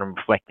going to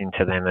reflect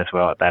into them as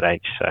well at that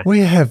age. So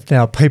we have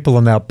now people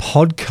on our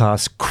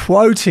podcast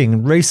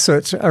quoting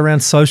research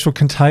around social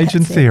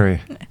contagion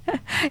theory.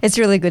 It's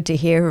really good to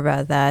hear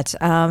about that.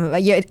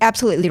 You're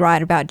absolutely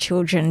right about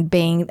children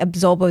being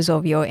absorbers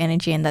of your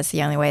energy, and that's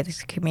the only way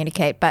to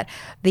communicate. But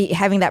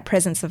having that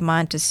presence of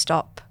mind to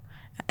stop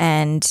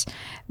and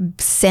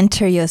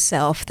center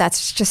yourself,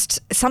 that's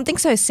just something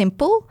so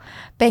simple,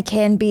 but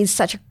can be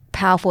such a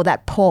powerful,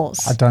 that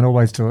pause. I don't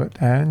always do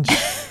it, Ange.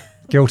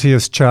 Guilty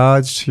as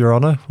charged, Your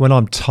Honour. When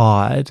I'm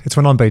tired, it's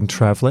when I'm been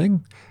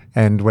travelling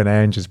and when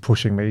Ange is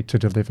pushing me to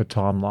deliver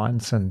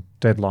timelines and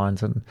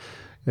deadlines, and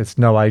it's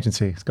no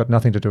agency. It's got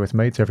nothing to do with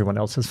me. It's everyone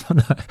else's.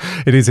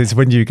 It's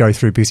when you go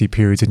through busy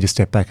periods and you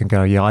step back and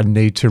go, yeah, I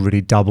need to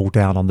really double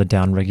down on the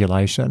down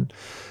regulation.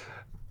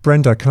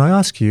 Brenda, can I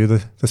ask you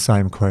the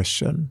same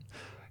question?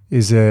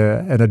 Is there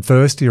an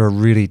adversity or a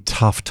really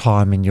tough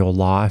time in your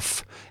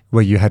life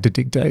where you had to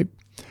dig deep?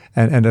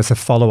 And as a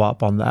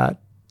follow-up on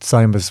that,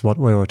 same as what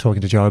we were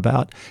talking to Joe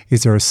about,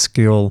 is there a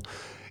skill,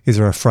 is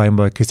there a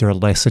framework, is there a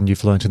lesson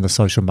you've learned in the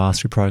social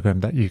mastery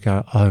program that you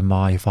go, oh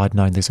my, if I'd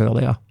known this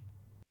earlier?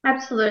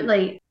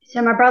 Absolutely.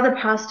 So my brother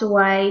passed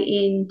away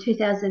in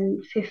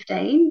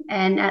 2015,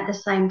 and at the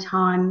same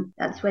time,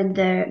 that's when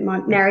my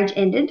marriage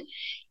ended.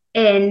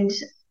 And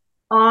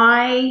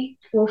I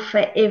will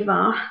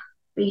forever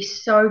be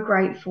so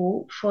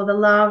grateful for the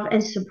love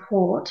and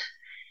support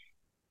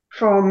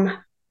from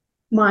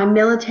my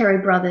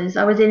military brothers.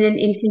 I was in an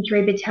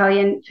infantry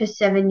battalion for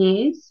 7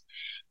 years,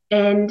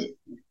 and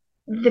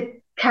the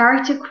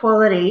character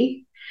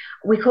quality,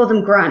 we call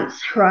them grunts,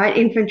 right?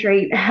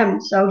 Infantry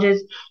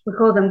soldiers, we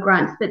call them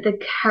grunts, but the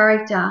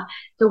character,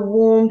 the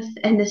warmth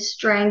and the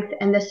strength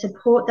and the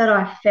support that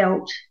I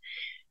felt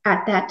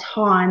at that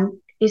time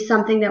is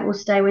something that will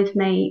stay with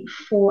me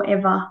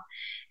forever.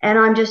 And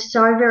I'm just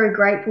so very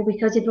grateful,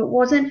 because if it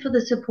wasn't for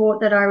the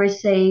support that I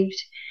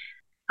received,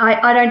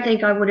 I don't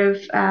think I would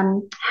have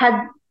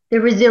had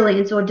the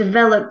resilience or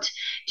developed,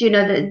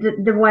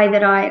 the way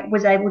that I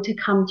was able to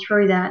come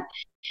through that.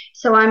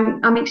 So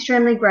I'm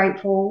extremely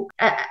grateful.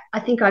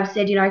 I think I've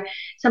said,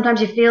 sometimes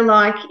you feel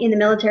like in the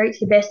military it's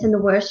the best and the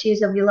worst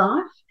years of your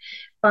life,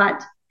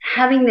 but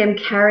having them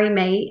carry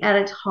me at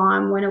a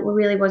time when it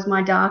really was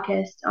my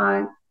darkest,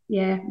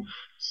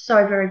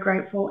 so very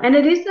grateful. And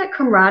it is that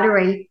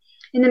camaraderie.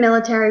 In the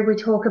military,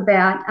 we talk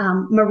about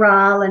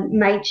morale and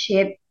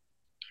mateship,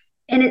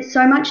 and it's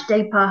so much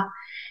deeper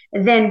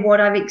than what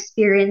I've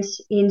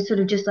experienced in sort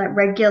of just like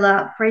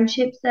regular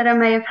friendships that I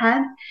may have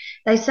had.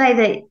 They say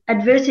that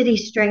adversity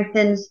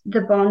strengthens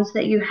the bonds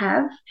that you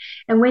have.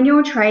 And when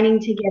you're training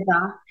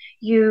together,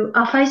 you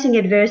are facing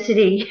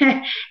adversity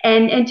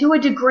and to a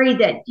degree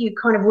that you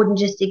kind of wouldn't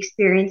just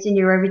experience in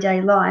your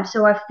everyday life.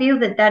 So I feel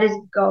that that is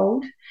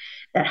gold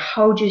that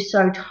holds you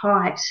so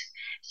tight,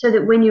 so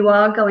that when you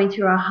are going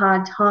through a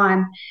hard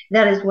time,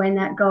 that is when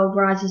that gold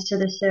rises to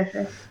the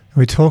surface.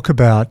 We talk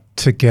about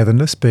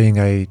togetherness being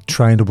a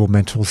trainable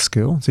mental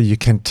skill, so you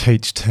can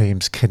teach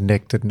teams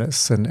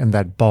connectedness and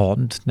that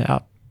bond.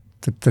 Now,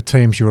 the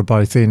teams you were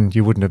both in,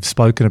 you wouldn't have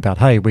spoken about,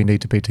 hey, we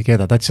need to be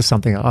together. That's just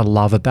something I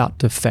love about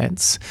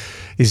defence,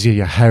 is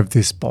you have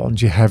this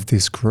bond, you have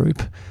this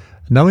group.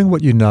 Knowing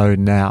what you know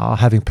now,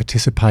 having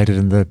participated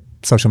in the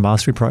Social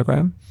Mastery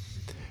Program,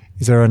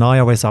 is there an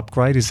iOS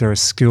upgrade? Is there a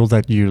skill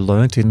that you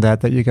learnt in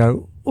that you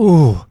go,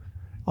 ooh,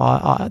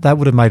 that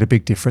would have made a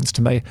big difference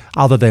to me,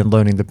 other than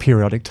learning the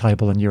periodic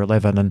table in year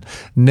 11 and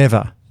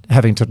never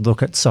having to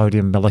look at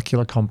sodium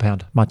molecular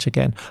compound much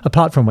again,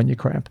 apart from when you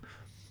cramp?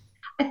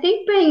 I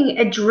think being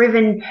a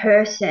driven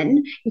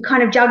person, you're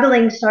kind of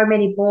juggling so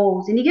many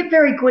balls and you get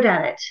very good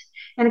at it.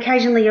 And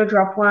occasionally you'll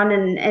drop one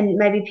and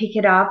maybe pick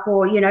it up,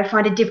 or, you know,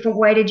 find a different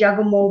way to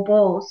juggle more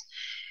balls.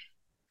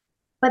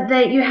 But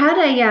you had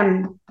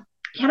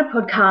a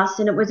podcast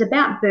and it was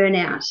about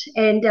burnout.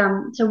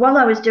 And so while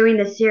I was doing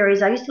this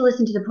series, I used to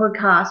listen to the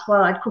podcast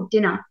while I'd cook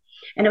dinner.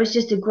 And it was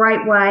just a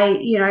great way,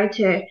 you know,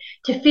 to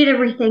fit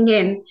everything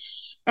in.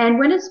 And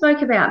when it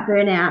spoke about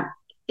burnout,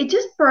 it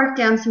just broke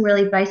down some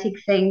really basic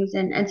things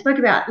and spoke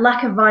about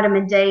lack of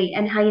vitamin D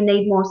and how you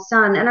need more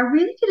sun. And I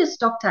really did a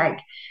stock take. I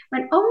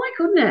went, oh my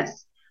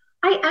goodness,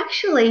 I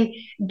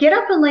actually get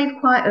up and leave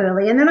quite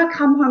early and then I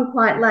come home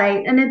quite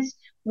late. And it's,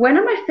 when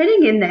am I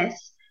fitting in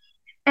this?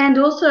 And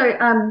also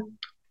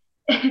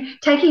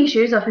taking your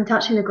shoes off and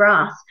touching the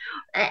grass.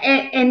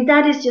 And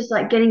that is just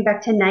like getting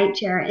back to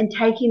nature and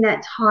taking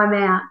that time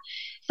out.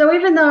 So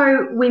even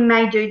though we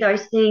may do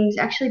those things,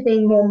 actually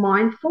being more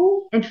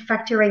mindful and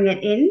factoring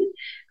it in,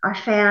 I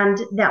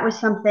found that was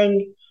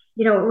something,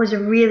 you know, it was a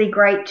really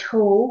great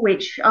tool,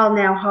 which I'll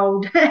now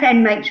hold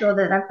and make sure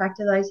that I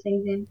factor those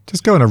things in.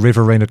 Just go on a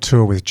Riverina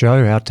tour with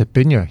Joe out to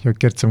Binya. You'll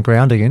get some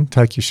grounding in,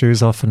 take your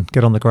shoes off and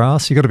get on the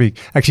grass. You've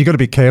got to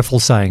be careful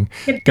saying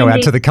go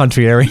out to the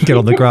country area and get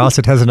on the grass.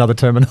 It has another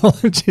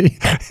terminology.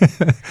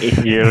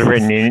 If you're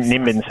in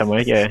Nimbin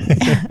somewhere, yeah.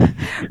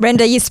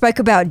 Brenda, you spoke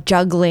about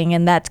juggling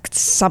and that's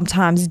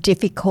sometimes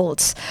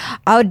difficult.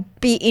 I would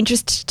be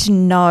interested to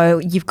know,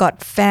 you've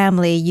got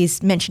family, you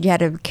mentioned you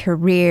had a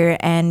career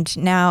and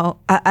now,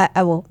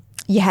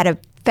 you had a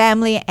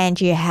family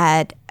and you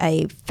had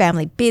a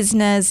family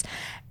business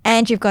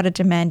and you've got a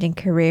demanding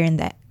career in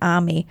the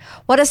army.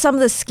 What are some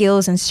of the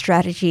skills and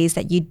strategies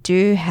that you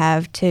do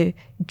have to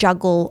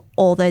juggle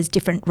all those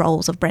different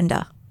roles of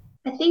Brenda?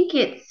 I think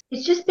it's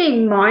just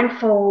being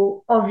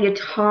mindful of your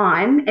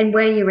time and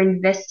where you're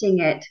investing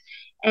it.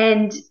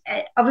 And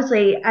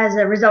obviously, as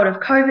a result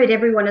of COVID,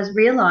 everyone has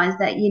realised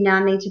that you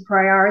now need to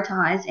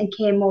prioritise and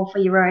care more for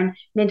your own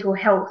mental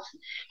health.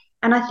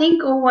 And I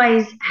think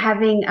always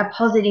having a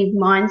positive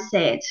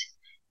mindset,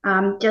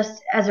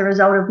 just as a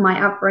result of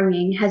my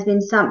upbringing, has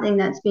been something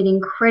that's been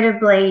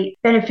incredibly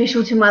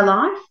beneficial to my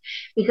life.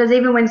 Because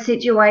even when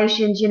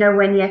situations, you know,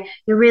 when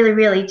you're really,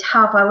 really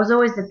tough, I was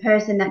always the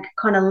person that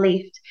could kind of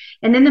lift.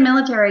 And in the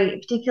military,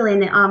 particularly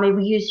in the army,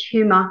 we use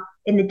humour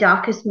in the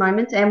darkest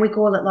moments, and we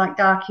call it like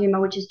dark humour,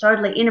 which is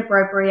totally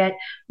inappropriate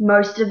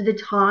most of the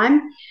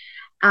time.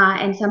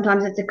 And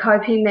sometimes it's a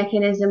coping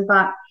mechanism,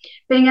 but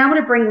being able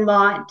to bring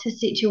light to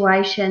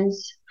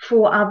situations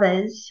for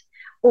others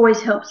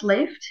always helps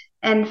lift.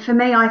 And for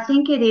me, I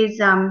think it is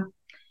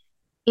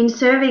in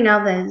serving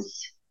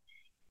others,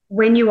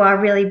 when you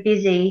are really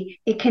busy,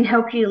 it can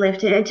help you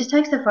lift it. It just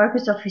takes the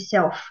focus off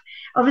yourself.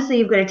 Obviously,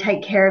 you've got to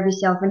take care of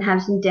yourself and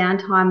have some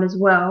downtime as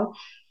well.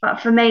 But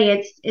for me,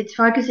 it's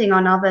focusing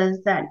on others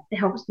that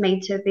helps me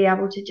to be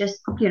able to just,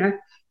 you know,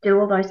 do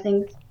all those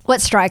things.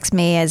 What strikes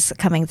me as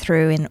coming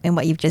through in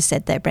what you've just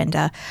said there,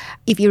 Brenda,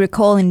 if you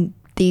recall in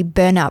the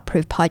Burnout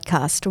Proof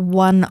podcast,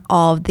 one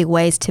of the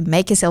ways to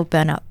make yourself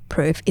burnout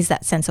proof is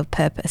that sense of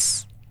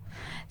purpose.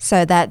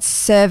 So that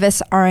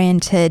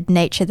service-oriented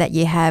nature that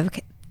you have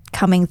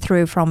coming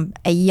through from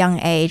a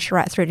young age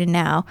right through to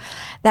now,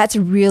 that's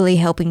really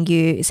helping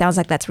you. It sounds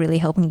like that's really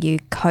helping you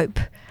cope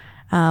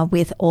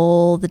with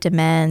all the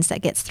demands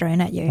that gets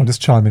thrown at you. I'll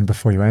just chime in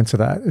before you answer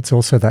that. It's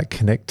also that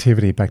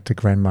connectivity back to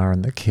grandma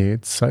and the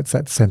kids. So it's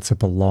that sense of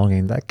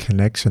belonging, that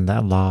connection,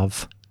 that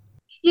love.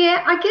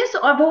 Yeah, I guess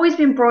I've always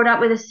been brought up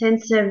with a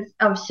sense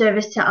of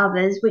service to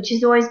others, which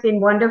has always been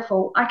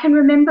wonderful. I can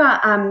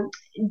remember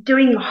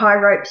doing high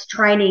ropes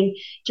training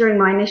during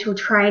my initial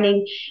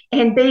training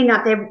and being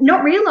up there,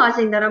 not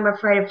realising that I'm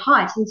afraid of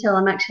heights until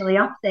I'm actually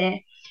up there.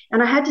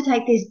 And I had to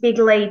take this big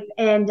leap,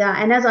 and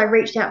as I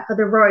reached out for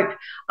the rope,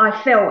 I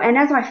fell. And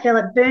as I fell,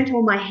 it burnt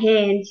all my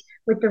hands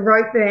with the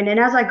rope burn. And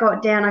as I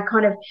got down,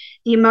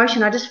 the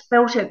emotion, I just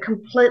felt it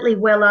completely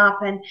well up,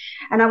 and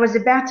I was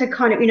about to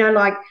kind of,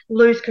 like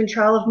lose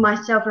control of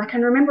myself. And I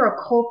can remember a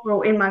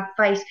corporal in my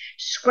face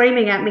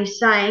screaming at me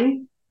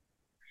saying,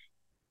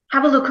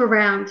 have a look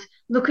around,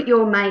 look at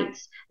your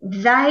mates.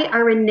 They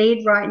are in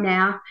need right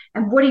now.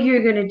 And what are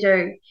you going to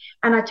do?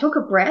 And I took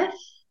a breath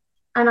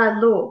and I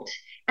looked,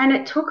 and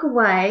it took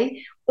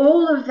away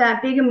all of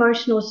that big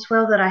emotional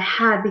swell that I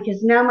had,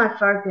 because now my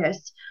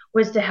focus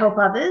was to help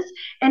others.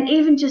 And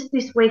even just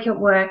this week at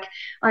work,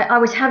 I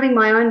was having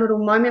my own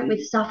little moment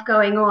with stuff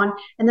going on,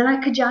 and then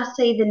I could just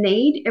see the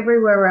need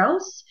everywhere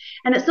else.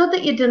 And it's not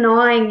that you're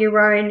denying your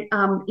own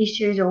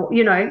issues or,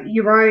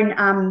 your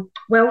own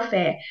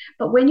welfare,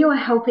 but when you're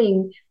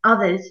helping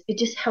others, it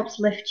just helps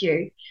lift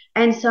you.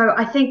 And so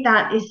I think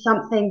that is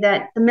something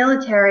that the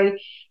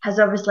military has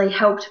obviously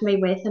helped me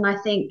with. And I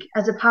think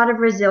as a part of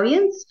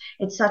resilience,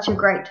 it's such a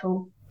great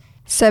tool.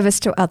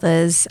 Service to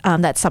others,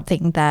 that's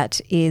something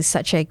that is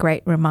such a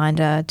great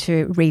reminder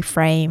to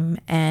reframe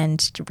and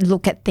to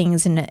look at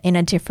things in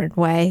a different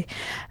way.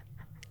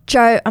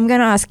 Joe, I'm going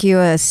to ask you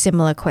a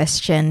similar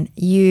question.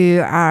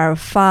 You are a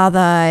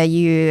father,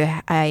 you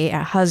are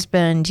a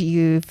husband,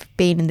 you've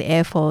been in the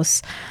Air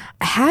Force.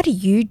 How do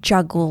you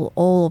juggle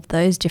all of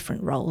those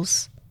different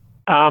roles?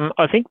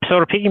 I think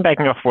sort of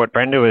piggybacking off what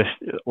Brenda was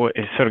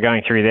sort of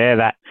going through there,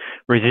 that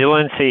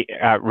resiliency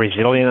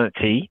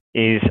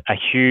is a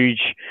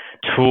huge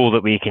tool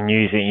that we can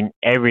use in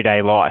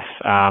everyday life.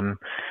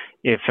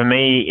 For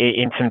me,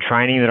 in some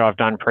training that I've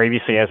done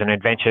previously as an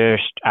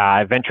adventurous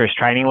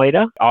training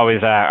leader, I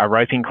was a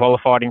roping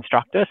qualified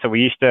instructor. So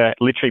we used to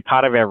literally,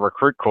 part of our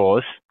recruit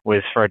course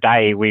was for a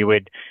day we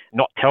would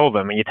not tell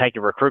them, and you take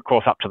a recruit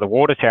course up to the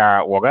water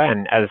tower at Wagga,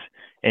 and as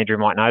Andrew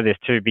might know, there's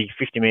 2 big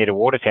 50-metre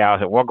water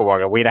towers at Wagga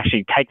Wagga. We'd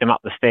actually take them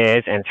up the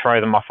stairs and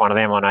throw them off one of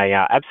them on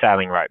a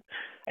abseiling rope.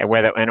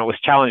 And it was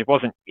challenged, it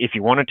wasn't if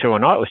you wanted to or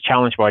not, it was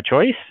challenged by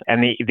choice.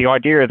 And the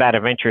idea of that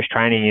adventurous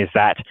training is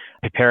that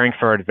preparing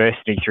for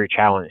adversity through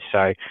challenge.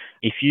 So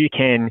if you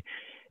can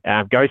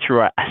go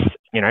through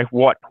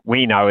what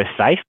we know is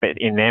safe, but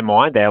in their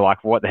mind, they're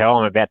like, what the hell,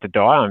 I'm about to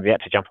die, I'm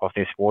about to jump off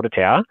this water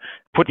tower.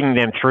 Putting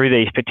them through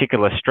these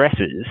particular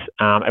stresses,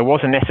 it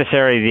wasn't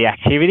necessarily the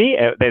activity.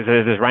 There's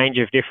a range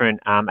of different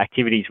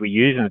activities we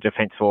use in the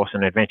Defence Force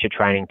and adventure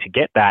training to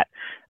get that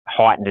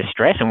heightened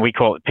distress, and we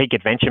call it peak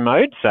adventure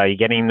mode. So you're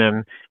getting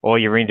them, all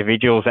your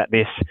individuals, at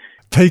this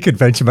peak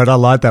adventure mode. I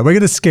like that. We're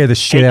going to scare the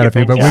shit out of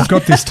you, but we've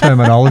got this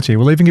terminology.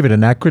 We'll even give it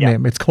an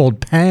acronym. It's called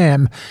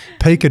PAM,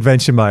 peak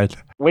adventure mode.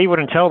 We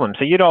wouldn't tell them.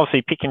 So you'd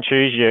obviously pick and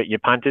choose your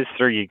punters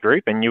through your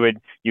group, and you would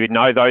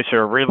know those who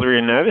are really,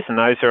 really nervous and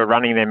those who are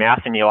running their mouth,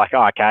 and you're like,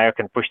 oh, okay, I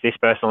can push this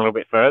person a little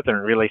bit further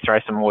and really throw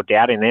some more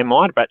doubt in their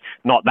mind, but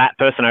not that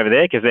person over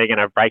there, because they're going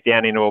to break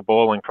down into a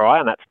ball and cry,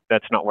 and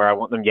that's not where I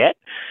want them yet.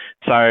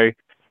 So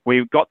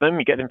we got them,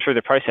 you get them through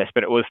the process,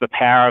 but it was the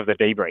power of the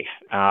debrief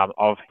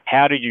of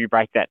how did you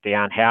break that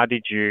down? How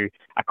did you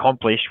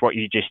accomplish what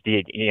you just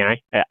did?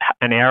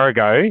 An hour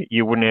ago,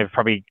 you wouldn't have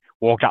probably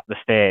walked up the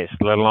stairs,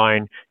 let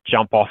alone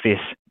jump off this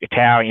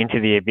tower into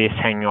the abyss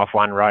hanging off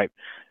one rope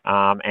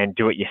and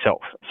do it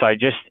yourself. So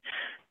just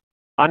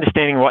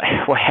understanding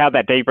how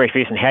that debrief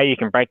is and how you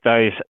can break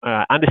those,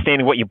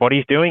 understanding what your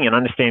body's doing and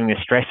understanding the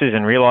stresses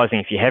and realising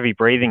if you're heavy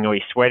breathing or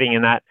you're sweating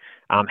in that,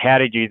 how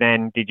did you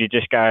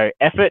just go,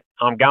 F it,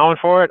 I'm going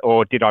for it,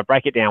 or did I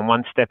break it down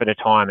one step at a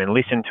time and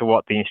listen to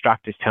what the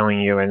instructor's telling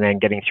you and then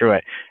getting through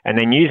it, and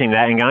then using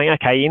that and going,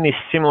 okay, in this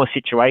similar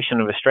situation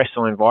of a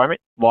stressful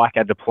environment, like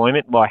a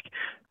deployment, like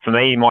for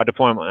me, my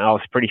deployment, I was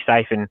pretty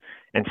safe and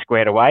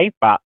squared away,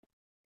 but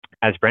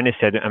as Brenda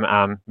said,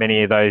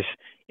 many of those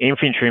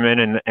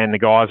infantrymen and the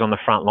guys on the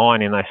front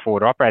line in those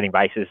forward operating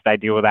bases, they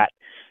deal with that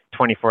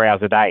 24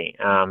 hours a day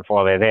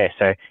while they're there.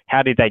 So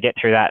how did they get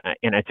through that?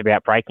 And it's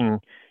about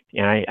breaking,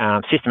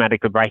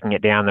 systematically breaking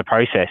it down, the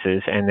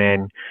processes, and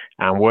then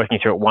working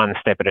through it one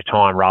step at a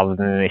time rather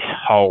than this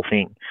whole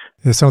thing.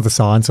 There's some of the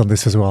science on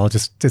this as well.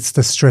 It's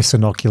the stress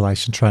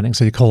inoculation training.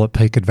 So you call it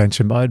peak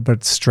adventure mode, but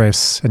it's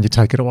stress and you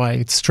take it away.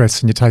 It's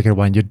stress and you take it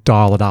away and you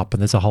dial it up.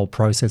 And there's a whole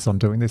process on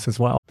doing this as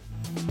well.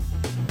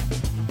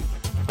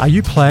 Are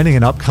you planning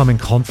an upcoming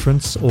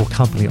conference or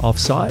company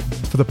offsite?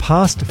 For the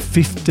past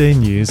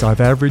 15 years,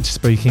 I've averaged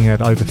speaking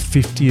at over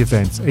 50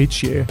 events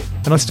each year,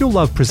 and I still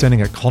love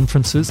presenting at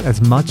conferences as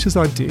much as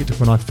I did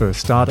when I first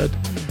started.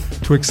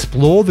 To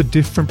explore the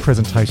different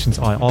presentations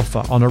I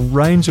offer on a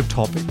range of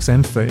topics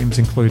and themes,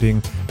 including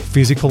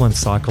physical and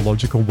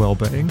psychological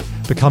well-being,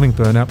 becoming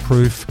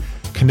burnout-proof,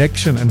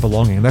 connection and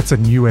belonging, that's a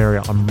new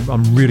area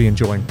I'm really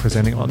enjoying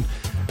presenting on,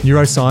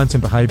 neuroscience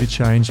and behaviour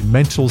change,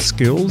 mental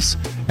skills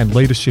and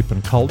leadership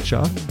and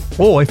culture.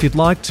 Or if you'd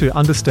like to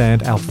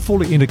understand our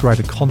fully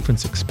integrated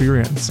conference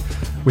experience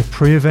with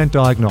pre-event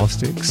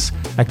diagnostics,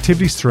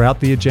 activities throughout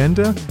the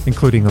agenda,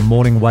 including a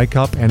morning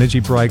wake-up, energy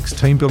breaks,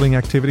 team building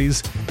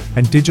activities,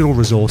 and digital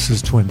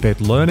resources to embed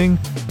learning.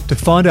 To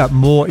find out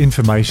more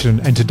information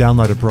and to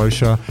download a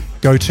brochure,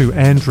 go to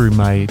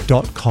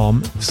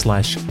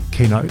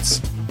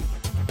andrewmay.com/keynotes.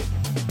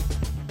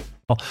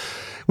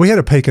 We had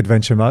a peak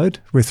adventure mode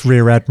with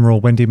Rear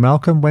Admiral Wendy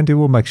Malcolm. Wendy,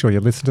 we'll make sure you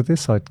listen to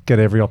this. I get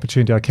every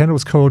opportunity I can. It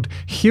was called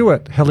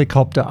Hewitt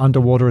Helicopter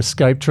Underwater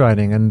Escape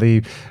Training, and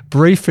the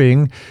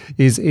briefing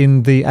is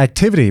in the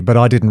activity, but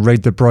I didn't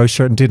read the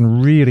brochure and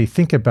didn't really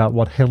think about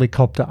what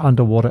helicopter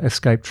underwater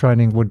escape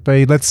training would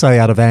be. Let's say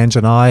out of Ange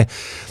and I,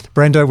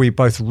 Brenda, we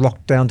both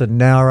rocked down to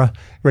Nowra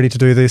ready to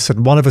do this,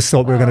 and one of us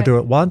thought we were going to do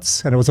it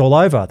once, and it was all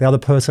over. The other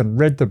person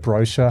read the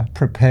brochure,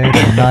 prepared,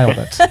 and nailed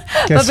it.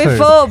 Guess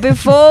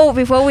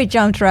before we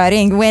jumped right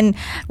in, when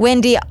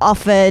Wendy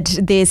offered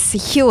this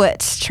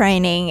Hewitt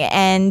training,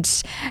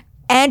 and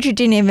Andrew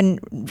didn't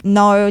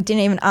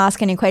even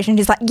ask any questions.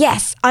 He's like,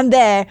 yes, I'm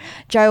there.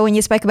 Joe, when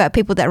you spoke about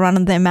people that run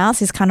on their mouths,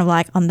 he's kind of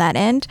like on that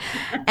end.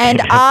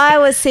 And I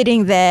was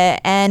sitting there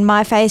and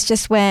my face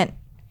just went,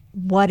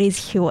 what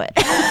is Hewitt?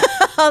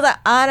 I was like,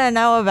 I don't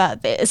know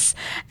about this.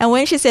 And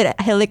when she said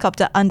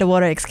helicopter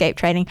underwater escape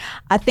training,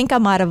 I think I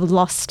might have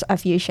lost a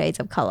few shades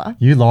of colour.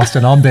 You lost,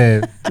 and I'm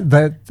there.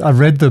 I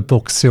read the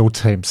book SEAL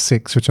Team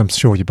 6, which I'm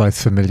sure you're both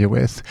familiar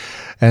with,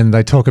 and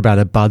they talk about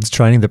a BUDS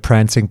training, the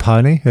prancing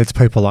pony. It's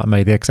people like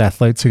me, the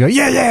ex-athletes, who go,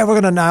 yeah, we're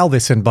going to nail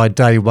this. And by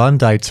day 1,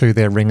 day 2,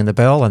 they're ringing the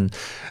bell, and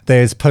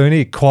there's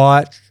Pony,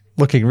 quiet,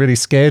 looking really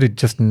scared. It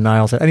just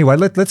nails it. Anyway,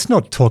 let's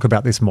not talk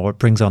about this more. It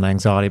brings on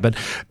anxiety. But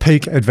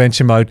peak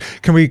adventure mode.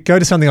 Can we go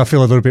to something I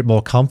feel a little bit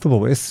more comfortable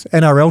with?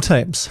 NRL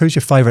teams. Who's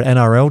your favourite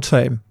NRL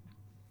team?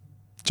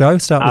 Joe,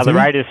 start with you. The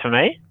Raiders for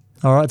me.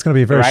 All right, it's going to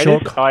be a very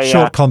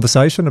short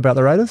conversation about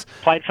the Raiders.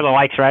 Played for the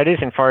Lakes Raiders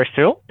in Forest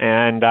Hill,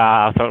 and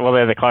I thought, well,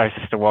 they're the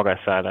closest to Wagga,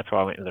 so that's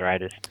why I went to the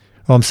Raiders.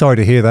 Well, I'm sorry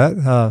to hear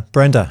that.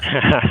 Brenda?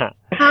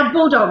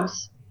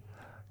 Bulldogs.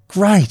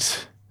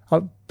 Great.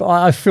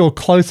 I feel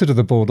closer to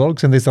the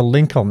Bulldogs, and there's a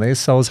link on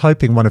this, so I was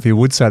hoping one of you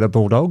would say the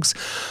Bulldogs.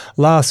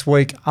 Last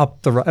week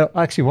up the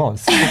actually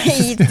was.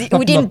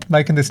 I'm not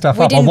making this stuff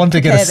up. I wanted to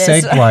get a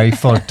segue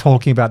for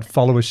talking about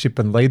followership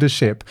and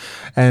leadership,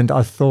 and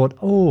I thought,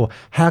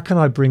 how can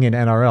I bring in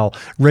NRL?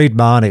 Reed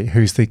Marnie,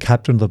 who's the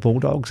captain of the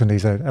Bulldogs, and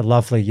he's a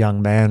lovely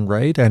young man,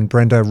 Reed, and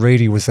Brenda,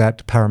 Reedy was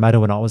at Parramatta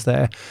when I was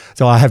there.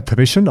 So I have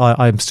permission.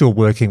 I'm still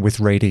working with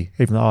Reedy,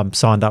 even though I'm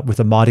signed up with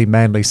the mighty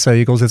Manly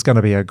Seagulls. It's going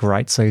to be a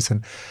great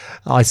season.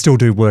 I still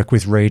do work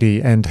with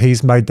Reedy, and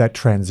he's made that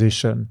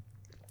transition,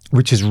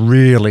 which is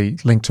really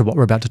linked to what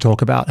we're about to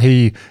talk about.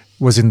 He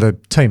was in the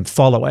team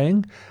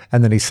following,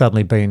 and then he's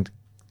suddenly been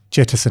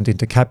jettisoned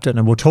into captain.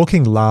 And we're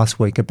talking last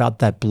week about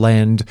that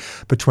blend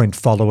between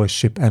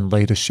followership and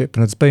leadership.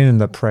 And it's been in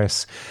the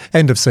press.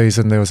 End of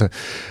season, there was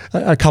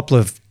a couple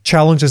of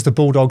challenges the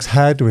Bulldogs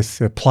had with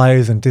their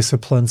players and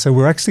discipline. So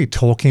we're actually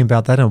talking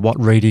about that and what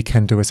Reedy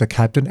can do as a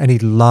captain. And he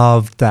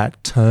loved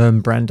that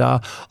term,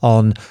 Brenda,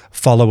 on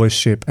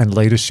followership and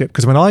leadership.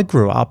 Because when I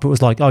grew up, it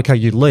was like, okay,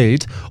 you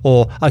lead,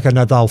 or okay,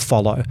 no, they'll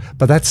follow.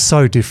 But that's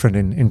so different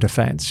in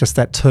defence, just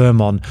that term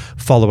on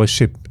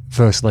followership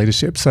versus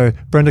leadership. So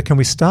Brenda, can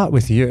we start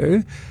with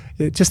you?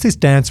 Just this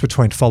dance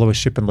between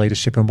followership and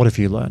leadership, and what have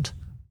you learned?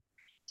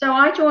 So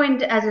I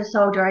joined as a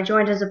soldier. I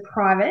joined as a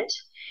private.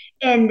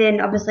 And then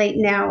obviously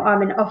now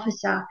I'm an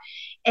officer,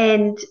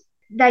 and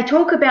they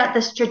talk about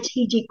the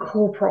strategic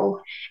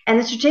corporal, and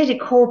the strategic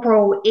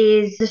corporal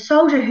is the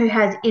soldier who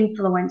has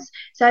influence.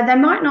 So they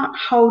might not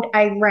hold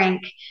a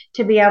rank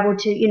to be able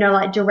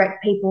to,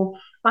 direct people,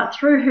 but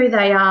through who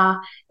they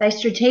are, they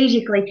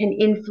strategically can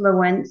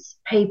influence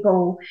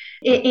people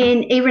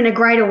in even a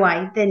greater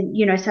way than,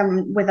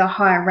 someone with a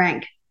higher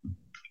rank.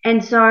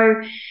 And so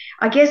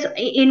I guess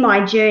in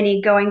my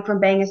journey going from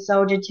being a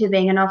soldier to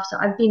being an officer,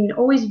 I've been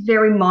always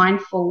very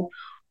mindful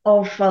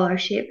of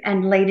fellowship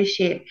and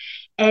leadership.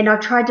 And I've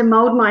tried to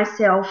mold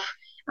myself,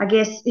 I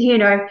guess,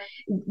 the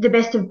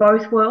best of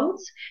both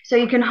worlds. So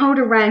you can hold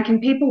a rank and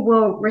people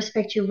will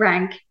respect your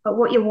rank, but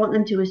what you want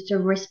them to is to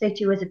respect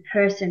you as a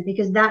person,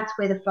 because that's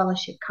where the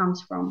fellowship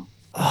comes from.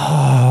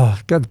 Oh,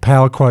 got the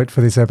power quote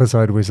for this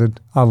episode, Wizard.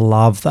 I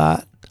love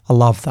that. I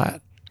love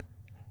that.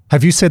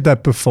 Have you said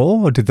that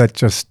before, or did that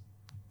just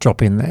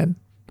drop in then?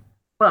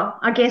 Well,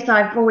 I guess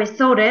I've always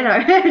thought it.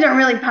 I don't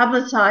really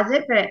publicise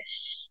it, but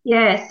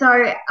yeah.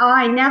 So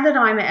now that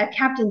I'm a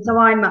captain, so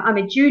I'm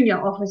a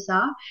junior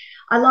officer,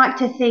 I like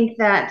to think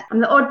that I'm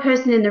the odd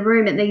person in the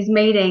room at these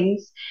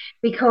meetings,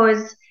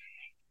 because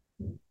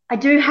I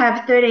do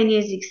have 13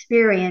 years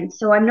experience.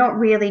 So I'm not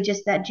really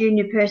just that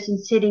junior person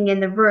sitting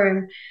in the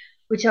room,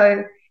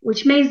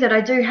 which means that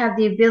I do have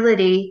the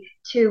ability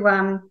to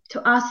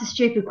ask the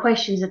stupid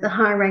questions that the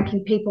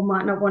high-ranking people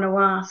might not want to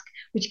ask,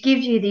 which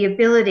gives you the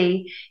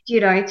ability,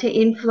 to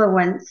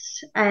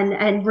influence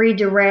and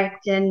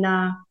redirect and,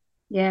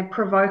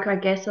 provoke, I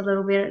guess, a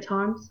little bit at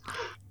times.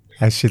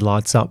 As she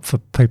lights up, for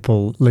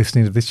people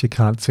listening to this, you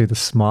can't see the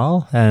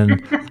smile,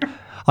 and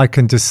I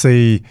can just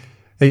see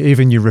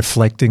even you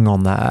reflecting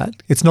on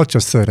that. It's not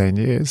just 13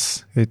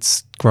 years.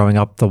 It's growing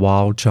up the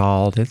wild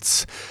child.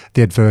 It's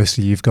the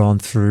adversity you've gone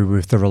through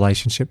with the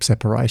relationship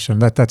separation.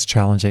 That's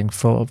challenging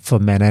for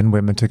men and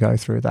women to go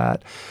through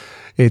that.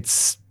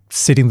 It's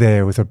sitting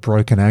there with a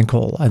broken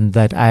ankle and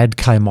that ad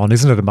came on.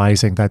 Isn't it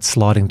amazing, that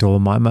sliding door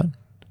moment?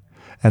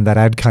 and that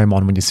ad came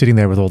on when you're sitting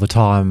there with all the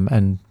time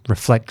and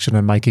reflection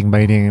and making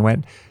meaning, and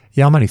went,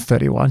 yeah, I'm only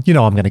 31. You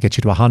know I'm going to get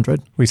you to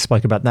 100. We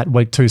spoke about that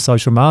week 2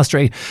 social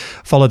mastery.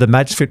 Follow the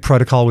Match Fit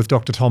protocol with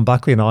Dr. Tom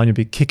Buckley and I, and you'll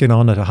be kicking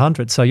on at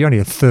 100. So you're only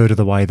a third of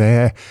the way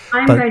there.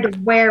 I'm going to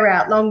wear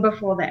out long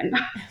before then.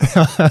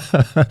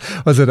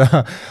 Was it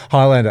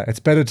Highlander?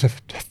 It's better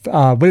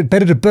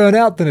to burn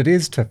out than it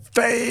is to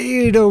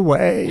fade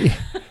away.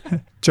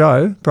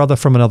 Joe, brother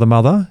from another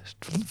mother,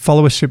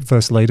 followership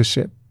versus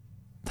leadership.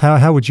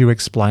 How would you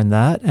explain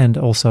that? And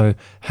also,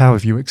 how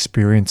have you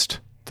experienced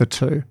the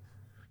two?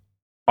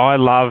 I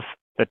love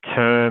the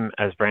term,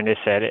 as Brenda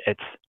said,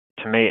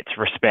 to me, it's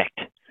respect.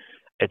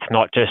 It's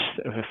not just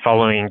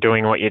following,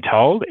 doing what you're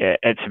told.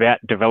 It's about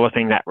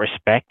developing that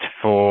respect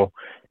for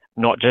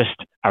not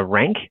just a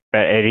rank,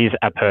 but it is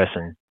a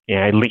person. You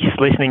know,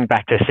 listening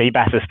back to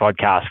Seabass's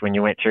podcast when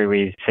you went through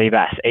with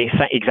Seabass,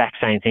 exact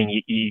same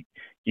thing.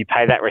 You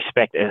pay that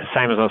respect,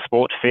 same as on a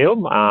sports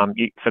field.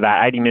 For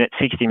that 80 minutes,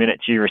 60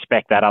 minutes, you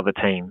respect that other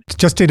team.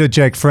 Just to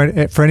interject,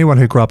 for anyone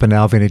who grew up in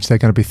our vintage, they're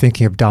going to be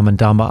thinking of Dumb and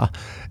Dumber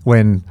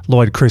when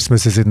Lloyd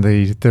Christmas is in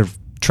the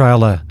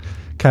trailer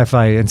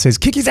cafe and says,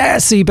 kick his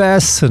ass,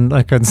 Seabass. And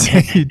I can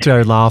see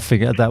Joe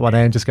laughing at that one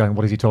and just going,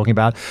 what is he talking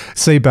about?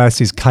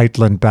 Seabass is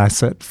Caitlin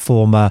Bassett,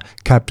 former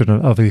captain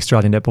of the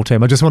Australian netball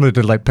team. I just wanted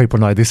to let people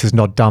know this is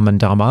not Dumb and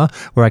Dumber.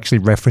 We're actually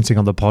referencing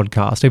on the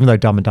podcast, even though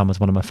Dumb and Dumber is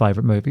one of my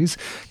favourite movies.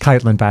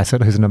 Caitlin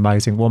Bassett, who's an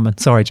amazing woman.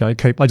 Sorry, Joe,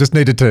 I just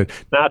needed to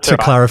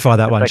clarify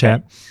that one,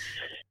 champ.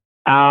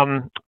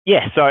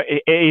 So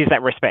it is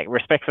that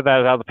respect for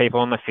those other people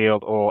on the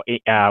field or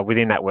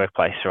within that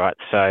workplace, right?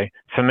 So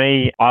for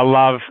me, I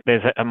love,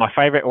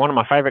 one of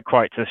my favorite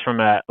quotes is from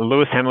a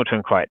Lewis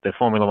Hamilton quote, the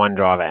Formula One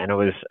driver. And it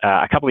was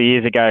a couple of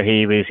years ago,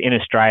 he was in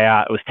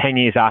Australia. It was 10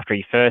 years after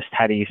he first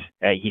had his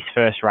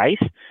first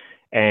race.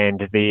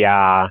 And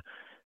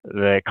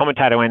the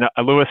commentator went,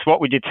 Lewis,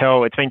 what would you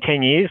tell, it's been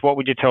 10 years, what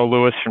would you tell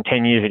Lewis from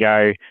 10 years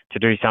ago to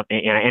do something,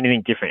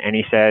 anything different? And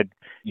he said,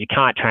 you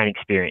can't train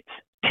experience.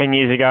 10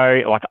 years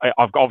ago, like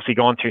I've obviously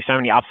gone through so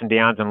many ups and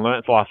downs and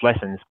learnt life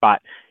lessons,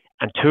 but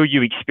until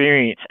you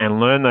experience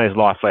and learn those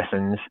life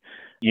lessons,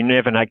 you're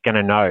never going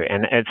to know.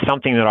 And it's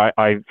something that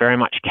I very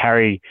much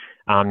carry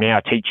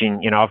now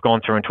teaching. I've gone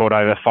through and taught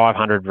over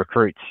 500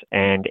 recruits,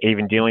 and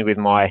even dealing with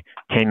my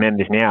team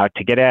members now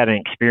to get out and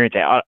experience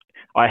it.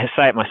 I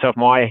say it myself,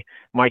 my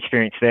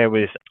experience there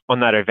was on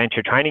that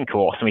adventure training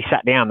course, and we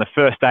sat down the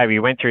first day, we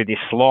went through this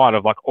slide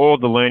of like all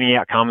the learning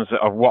outcomes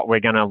of what we're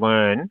going to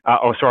learn,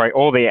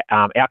 all the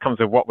outcomes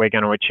of what we're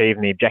going to achieve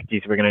and the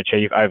objectives we're going to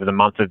achieve over the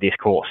month of this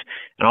course.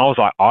 And I was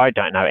like, I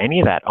don't know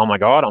any of that. Oh my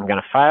God, I'm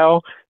going to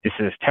fail. This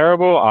is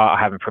terrible. I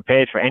haven't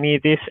prepared for any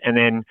of this. And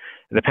then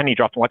the penny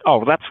dropped. I'm like, oh,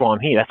 well, that's why I'm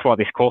here. That's why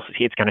this course is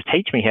here. It's going to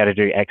teach me how to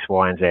do X,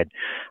 Y, and Z.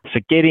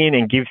 So get in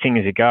and give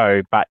things a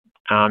go, but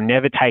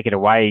never take it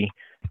away.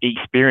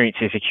 Experience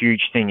is a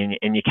huge thing,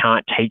 and you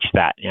can't teach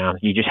that.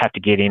 You just have to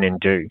get in and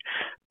do.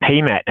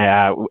 PMAT,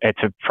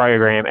 it's a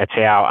program, it's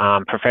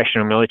our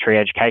professional military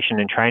education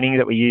and training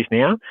that we use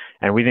now.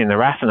 And within the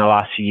RAF in the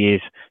last few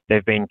years,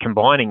 they've been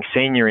combining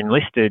senior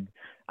enlisted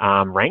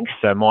ranks.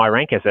 So my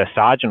rank as a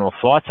sergeant or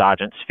flight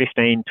sergeant's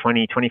 15,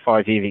 20,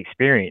 25 years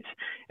experience.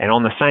 And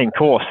on the same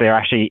course, they're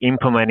actually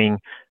implementing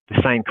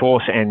the same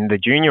course, and the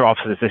junior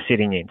officers are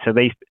sitting in. So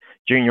these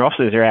junior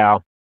officers are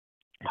our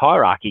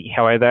hierarchy.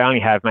 However, they only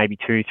have maybe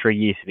 2-3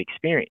 years of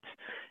experience.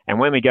 And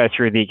when we go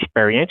through the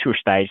experiential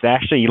stage, they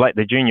actually let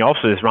the junior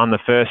officers run the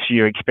first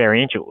few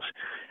experientials,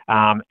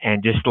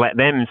 and just let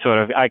them sort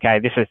of, okay,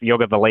 you're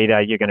the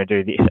leader, you're going to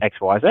do this X,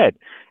 Y, Z.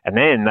 And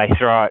then they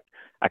throw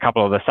a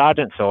couple of the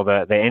sergeants or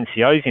the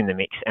NCOs in the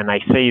mix, and they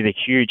see the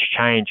huge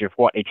change of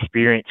what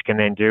experience can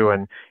then do,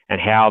 and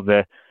how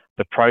the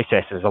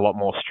process is a lot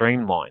more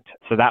streamlined.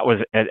 So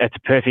it's a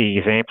perfect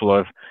example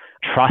of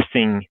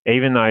trusting,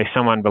 even though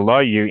someone below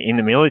you in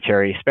the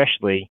military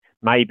especially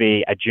may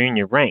be a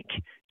junior rank,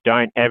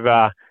 don't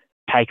ever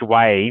take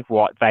away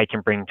what they can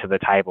bring to the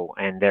table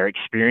and their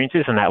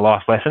experiences and that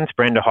life lessons.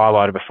 Brenda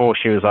highlighted before,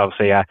 she was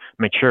obviously a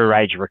mature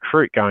age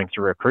recruit going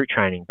through recruit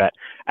training, but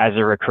as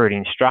a recruit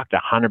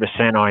instructor,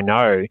 100% I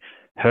know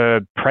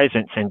her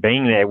presence and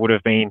being there would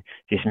have been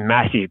this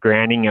massive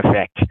grounding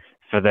effect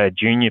for the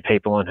junior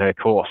people on her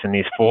course, and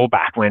this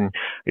fallback when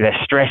they're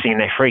stressing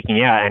and they're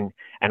freaking out. And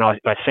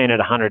I've seen it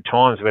 100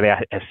 times with our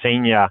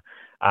senior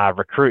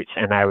recruits,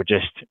 and they were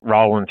just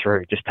rolling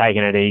through, just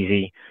taking it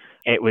easy.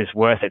 It was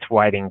worth its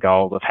weight in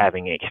gold of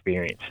having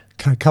experience.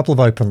 Okay, a couple of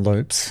open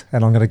loops,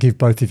 and I'm going to give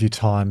both of you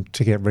time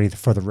to get ready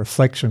for the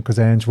reflection, because,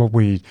 Ange, what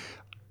we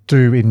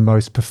do in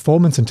most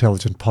performance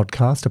intelligent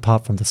podcasts,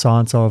 apart from the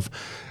science of,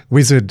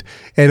 Wizard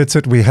edits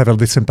it, we have a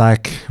listen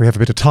back, we have a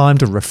bit of time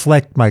to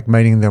reflect, make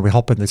meaning, and then we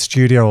hop in the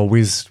studio, or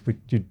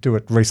you do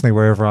it recently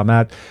wherever I'm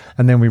at,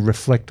 and then we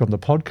reflect on the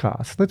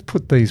podcast. Let's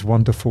put these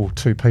wonderful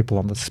two people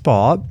on the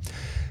spot.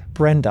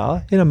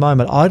 Brenda, in a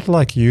moment, I'd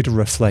like you to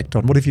reflect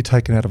on what have you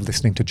taken out of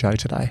listening to Joe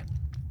today?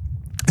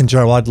 And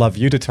Joe, I'd love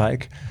you to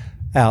take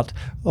out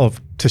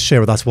of to share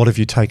with us what have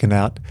you taken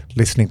out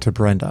listening to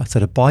Brenda. So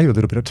to buy you a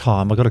little bit of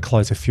time, I've got to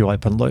close a few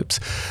open loops.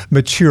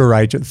 Mature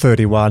age at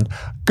 31.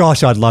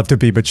 Gosh, I'd love to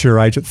be mature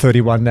age at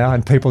 31 now,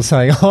 and people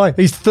saying, oh,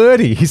 he's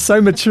 30. He's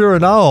so mature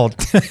and old.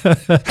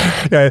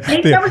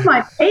 That was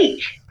my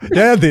peak.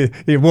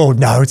 Well,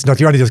 no, it's not.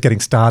 You're only just getting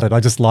started.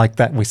 I just like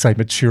that we say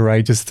mature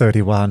age is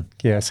 31.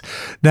 Yes.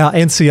 Now,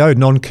 NCO,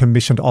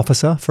 non-commissioned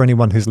officer, for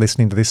anyone who's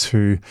listening to this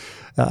who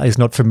is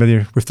not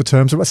familiar with the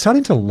terms. We're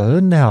starting to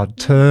learn now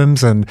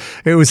terms, and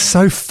it was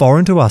so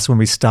foreign to us when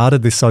we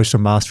started this social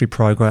mastery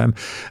program.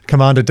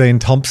 Commander Dean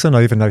Thompson,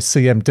 I even know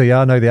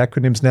CMDR, know the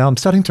acronyms now. I'm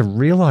starting to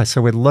realise,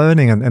 so we're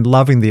learning and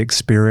loving the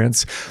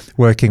experience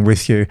working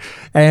with you.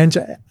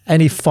 And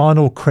any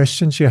final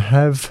questions you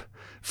have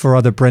for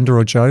either Brenda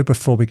or Joe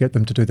before we get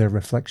them to do their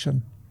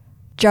reflection?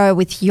 Joe,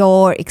 with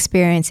your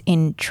experience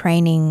in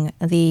training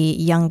the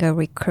younger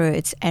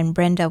recruits, and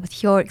Brenda,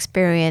 with your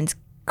experience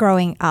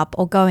growing up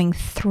or going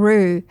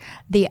through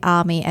the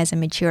army as a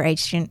mature age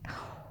student,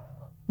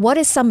 what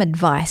is some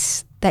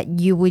advice that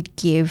you would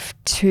give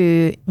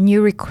to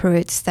new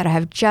recruits that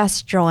have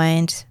just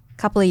joined, a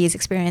couple of years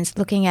experience,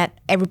 looking at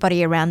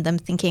everybody around them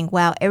thinking,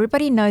 wow,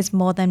 everybody knows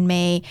more than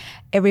me,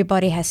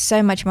 everybody has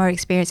so much more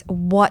experience,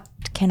 what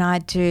can I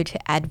do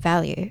to add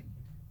value?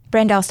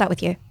 Brenda, I'll start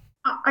with you.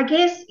 I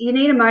guess you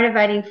need a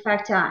motivating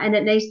factor, and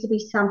it needs to be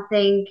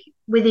something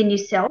within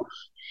yourself,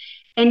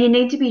 and you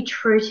need to be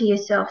true to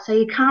yourself. So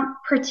you can't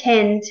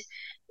pretend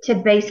to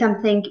be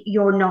something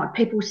you're not.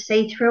 People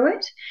see through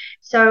it.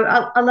 So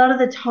a lot of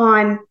the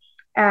time,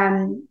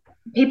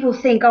 people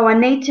think, oh, I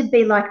need to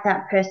be like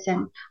that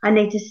person. I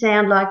need to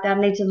sound like that.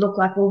 I need to look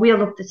like, well, we all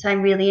look the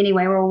same really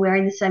anyway. We're all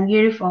wearing the same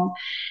uniform.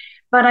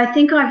 But I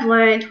think I've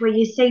learned where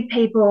you see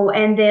people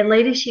and their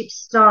leadership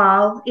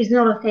style is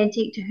not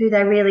authentic to who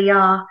they really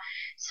are.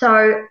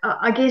 So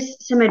I guess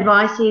some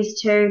advice is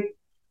to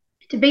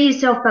be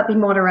yourself but be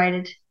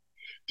moderated.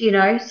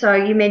 So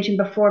you mentioned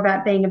before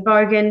about being a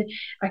bogan.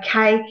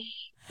 Okay,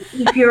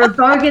 if you're a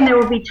bogan, there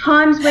will be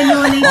times when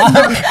you'll need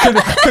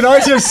to... Can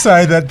I just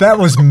say that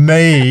was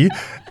me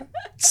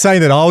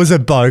saying that I was a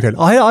bogan.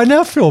 I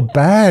now feel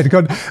bad.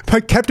 God,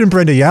 but Captain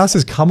Brenda Yowes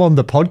has come on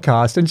the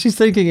podcast, and she's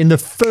thinking in the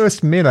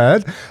first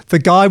minute, the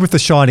guy with the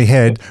shiny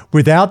head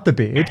without the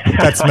beard,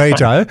 that's me,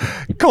 Joe,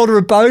 called her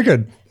a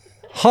bogan.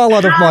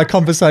 Highlight of my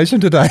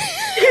conversation today.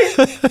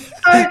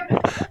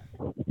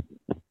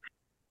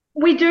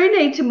 We do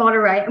need to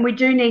moderate, and we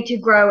do need to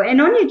grow. And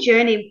on your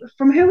journey,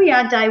 from who we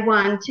are day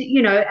one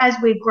to, as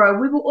we grow,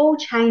 we will all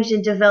change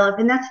and develop.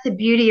 And that's the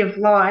beauty of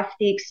life.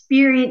 The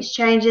experience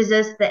changes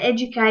us. The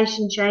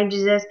education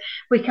changes us.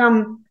 We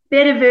become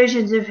better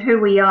versions of who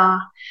we are.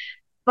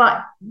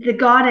 But the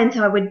guidance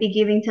I would be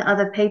giving to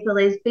other people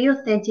is be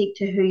authentic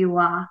to who you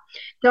are.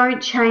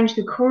 Don't change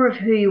the core of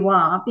who you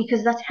are,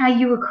 because that's how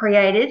you were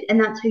created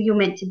and that's who you're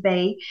meant to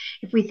be.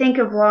 If we think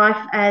of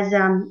life as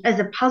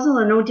a puzzle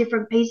and all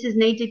different pieces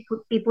need to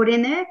be put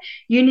in there,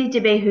 you need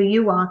to be who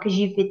you are because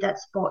you fit that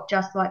spot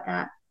just like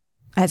that.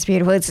 That's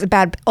beautiful. It's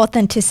about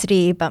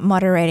authenticity, but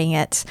moderating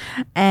it.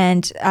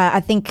 And I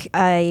think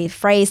a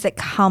phrase that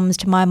comes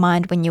to my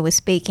mind when you were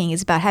speaking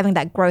is about having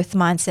that growth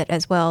mindset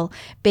as well,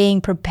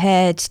 being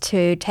prepared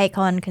to take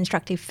on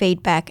constructive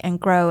feedback and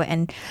grow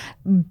and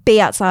be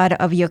outside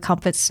of your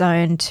comfort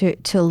zone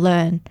to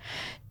learn.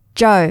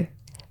 Joe,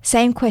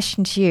 same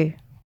question to you.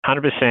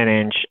 100%,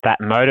 Ange.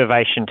 That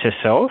motivation to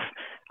self.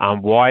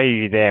 Why are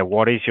you there?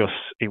 What is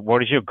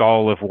your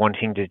goal of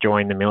wanting to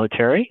join the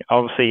military?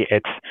 Obviously,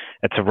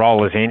 it's a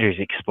role, as Andrew's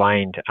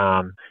explained,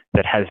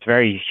 that has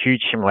very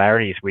huge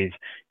similarities with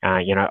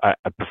a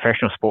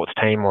professional sports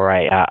team or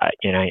a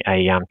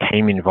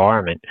team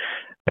environment.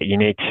 But you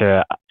need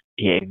to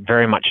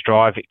very much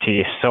drive it to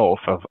yourself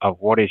of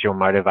what is your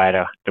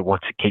motivator that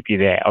wants to keep you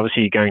there.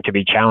 Obviously, you're going to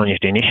be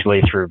challenged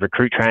initially through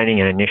recruit training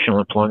and initial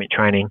employment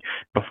training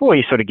before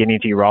you sort of get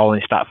into your role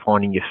and start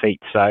finding your feet.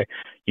 So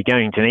you're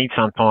going to need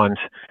sometimes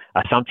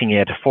something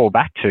there to fall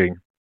back to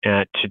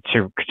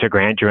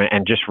ground you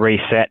and just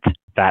reset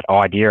that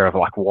idea of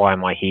like, why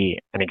am I here?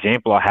 An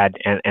example I had,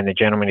 and the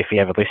gentleman, if you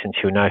ever listen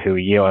to, know who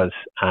he was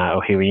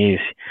or who he is.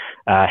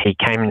 He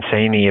came and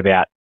seen me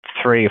about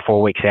 3 or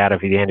 4 weeks out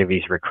of the end of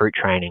his recruit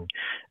training,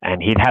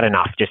 and he'd had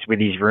enough just with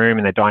his room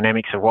and the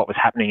dynamics of what was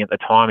happening at the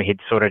time.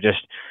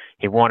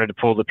 He wanted to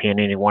pull the pin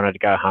in. He wanted to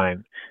go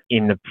home.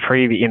 In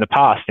the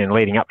past and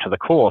leading up to the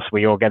course,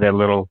 we all get a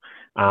little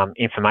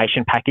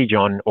information package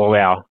on all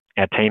our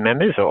team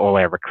members or all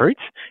our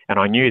recruits, and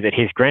I knew that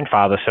his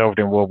grandfather served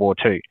in World War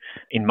II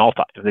in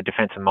Malta, the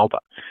defence of Malta.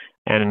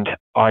 And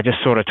I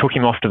just sort of took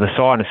him off to the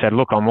side and said,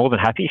 look, I'm more than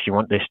happy if you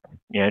want this,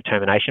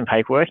 termination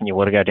paperwork and you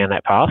want to go down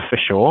that path, for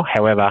sure.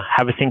 However,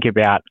 have a think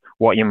about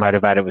what your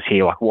motivator was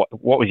here. Like, what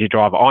was your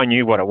driver? I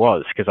knew what it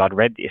was because I'd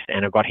read this,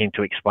 and I got him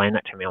to explain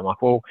that to me. I'm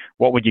like, well,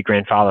 what would your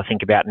grandfather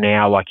think about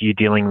now, like you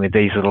dealing with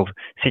these little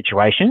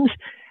situations?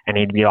 And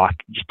he'd be like,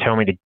 just tell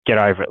me to get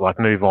over it, like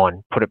move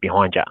on, put it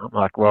behind you. I'm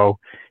like, well,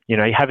 you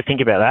have a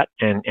think about that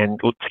and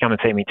let's come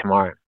and see me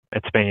tomorrow.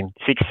 It's been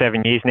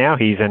 6-7 years now.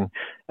 He's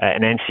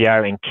an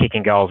NCO and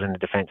kicking goals in the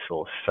Defence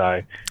Force.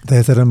 So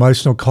there's that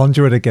emotional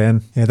conduit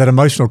again. Yeah, that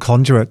emotional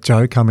conduit,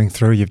 Joe, coming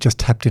through. You've just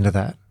tapped into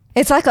that.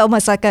 It's like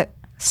almost like a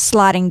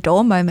sliding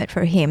door moment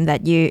for him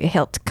that you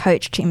helped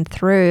coach him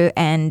through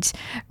and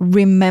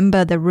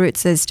remember the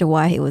roots as to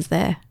why he was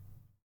there.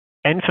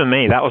 And for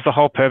me, that was the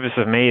whole purpose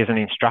of me as an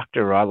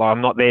instructor, right? Like,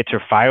 I'm not there to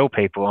fail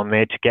people. I'm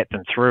there to get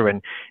them through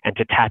and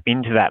to tap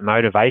into that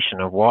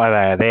motivation of why they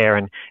are there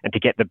and to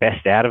get the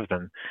best out of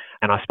them.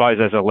 And I suppose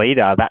as a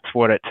leader, that's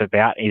what it's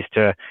about, is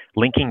to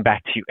linking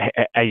back to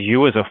as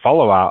you as a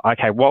follower.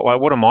 Okay, what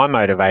are my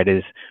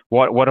motivators?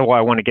 What do I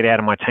want to get out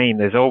of my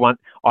team?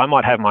 I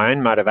might have my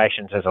own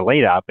motivations as a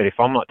leader, but if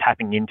I'm not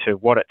tapping into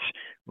what it's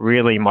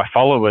really my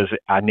followers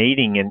are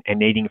needing and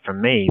needing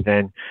from me,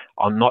 then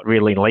I'm not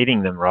really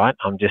leading them, right?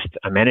 I'm just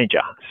a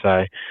manager.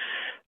 So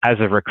as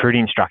a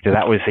recruiting instructor,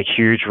 that was a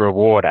huge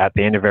reward at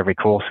the end of every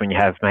course when you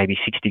have maybe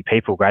 60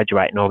 people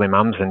graduate and all their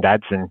mums and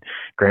dads and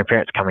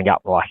grandparents coming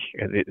up like,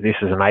 this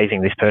is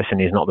amazing. This person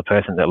is not the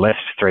person that left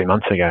 3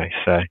 months ago.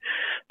 So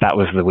that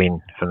was the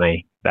win for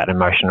me, that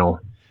emotional.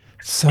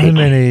 So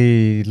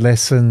many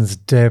lessons,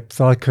 depth.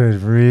 I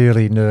could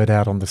really nerd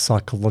out on the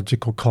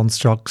psychological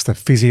constructs, the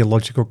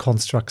physiological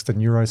constructs, the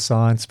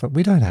neuroscience, but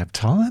we don't have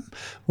time.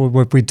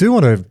 What we do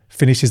want to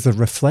finish is the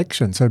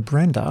reflection. So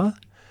Brenda,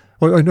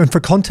 and for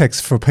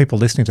context for people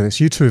listening to this,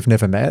 you two have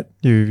never met.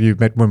 You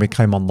met when we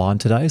came online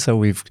today. So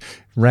we've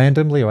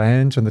randomly, or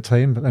Ange and the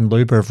team and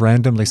Luba have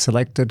randomly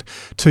selected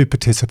 2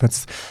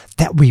 participants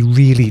that we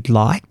really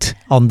liked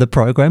on the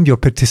program, your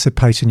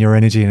participation, your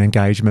energy and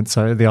engagement.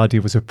 So the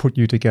idea was to put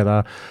you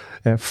together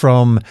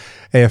from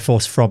Air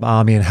Force, from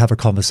Army, and have a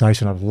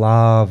conversation. I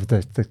love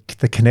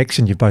the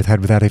connection you both had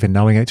without even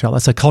knowing each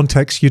other. So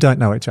context, you don't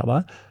know each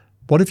other.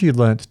 What have you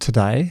learnt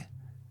today,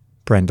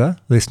 Brenda,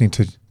 listening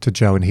to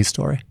Joe and his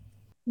story?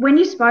 When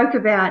you spoke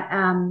about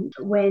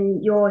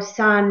when your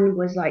son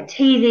was like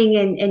teething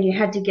and you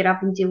had to get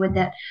up and deal with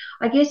that,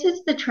 I guess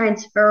it's the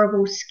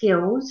transferable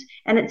skills,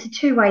 and it's a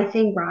two-way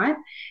thing, right?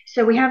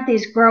 So we have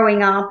this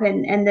growing up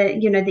and the,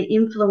 you know, the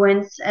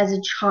influence as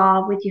a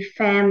child with your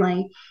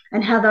family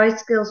and how those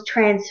skills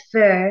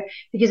transfer,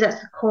 because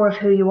that's the core of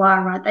who you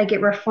are, right? They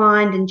get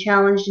refined and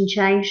challenged and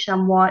changed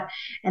somewhat.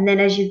 And then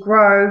as you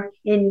grow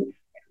in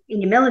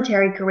your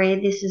military career,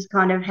 this is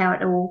kind of how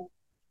it all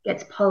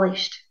gets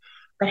polished.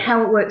 But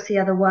how it works the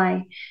other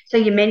way. So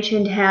you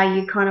mentioned how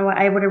you kind of were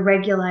able to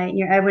regulate and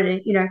you're able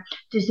to, you know,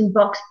 do some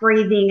box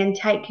breathing and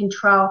take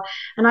control.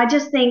 And I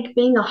just think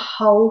being a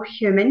whole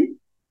human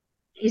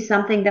is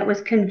something that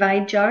was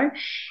conveyed, Joe,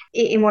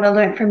 in what I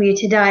learned from you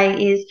today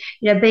is,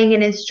 you know, being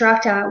an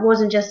instructor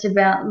wasn't just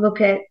about look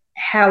at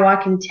how I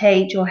can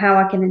teach or how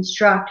I can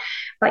instruct,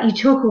 but you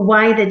took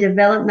away the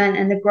development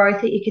and the growth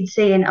that you could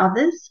see in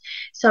others.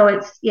 So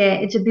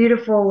it's a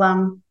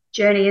beautiful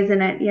journey,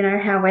 isn't it? You know,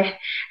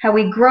 how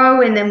we grow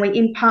and then we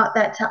impart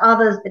that to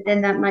others, but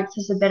then that makes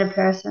us a better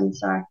person.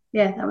 So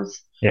that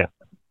was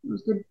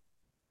good.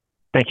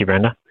 Thank you,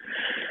 Brenda.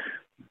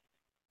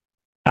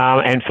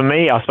 And for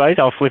me, I suppose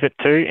I'll flip it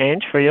to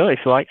Ange for you if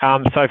you like.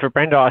 So for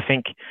Brenda, I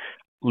think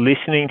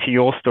listening to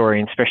your story,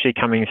 and especially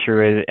coming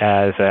through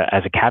as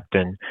a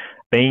captain,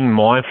 being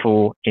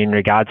mindful in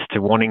regards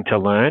to wanting to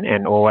learn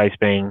and always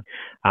being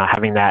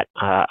having that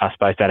I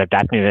suppose that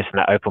adaptiveness and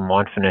that open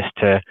mindfulness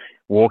to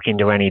walk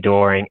into any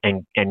door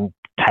and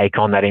take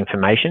on that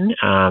information.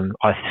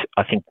 I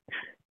think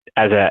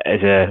as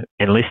a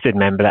enlisted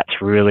member, that's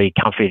really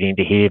comforting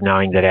to hear,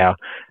 knowing that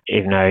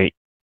even though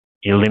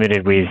you're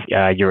limited with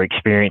your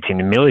experience in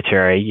the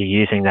military, you're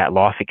using that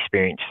life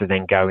experience to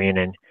then go in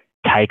and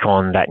take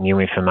on that new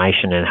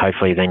information, and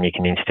hopefully then you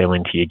can instill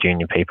into your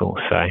junior people.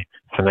 So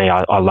for me,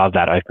 I love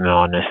that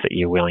open-mindedness that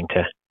you're willing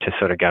to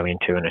sort of go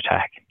into and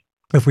attack.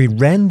 If we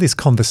ran this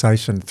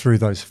conversation through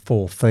those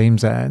 4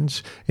 themes,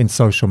 Ange, in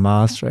social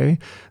mastery,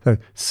 so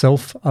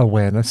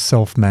self-awareness,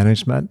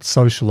 self-management,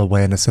 social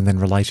awareness, and then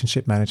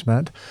relationship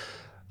management,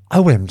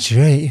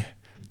 OMG,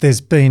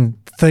 there's been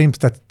themes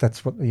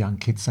that's what the young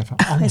kids say.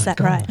 Is that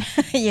right?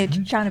 You're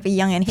trying to be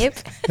young and hip?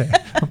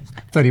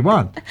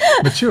 31,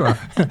 mature.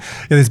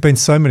 There's been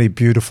so many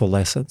beautiful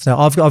lessons. Now,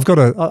 I've got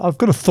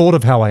a thought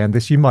of how I am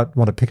this. You might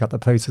want to pick up the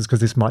pieces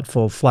because this might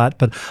fall flat,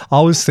 but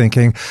I was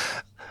thinking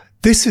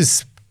this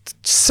is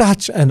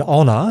such an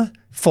honour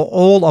for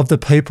all of the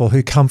people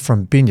who come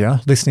from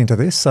Binya listening to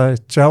this. So,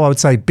 Joe, I would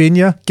say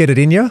Binya, get it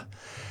in you.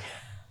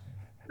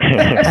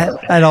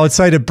 and I would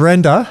say to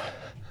Brenda,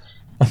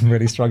 I'm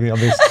really struggling on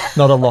this,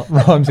 not a lot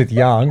rhymes with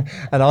young,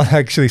 and I'd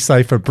actually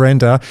say for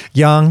Brenda,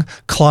 young,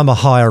 climb a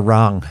higher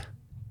rung.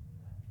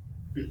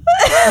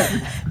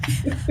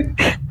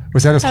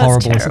 Was that as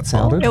horrible as it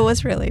sounded? It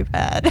was really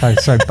bad. Okay,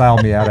 so bail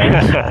me out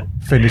and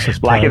finish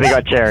this. Like if they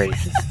got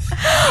cherries.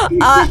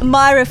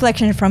 My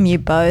reflection from you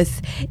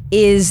both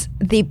is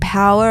the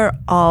power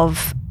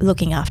of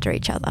looking after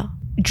each other,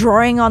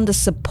 drawing on the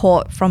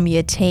support from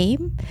your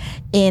team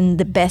in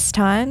the best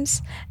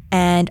times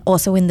and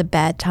also in the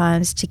bad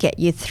times to get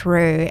you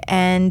through.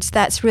 And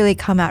that's really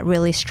come out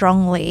really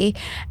strongly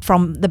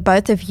from the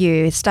both of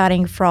you,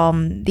 starting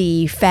from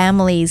the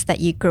families that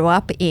you grew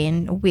up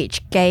in,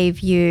 which gave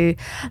you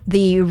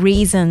the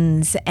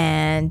reasons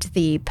and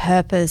the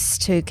purpose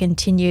to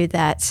continue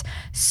that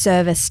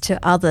service to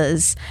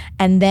others.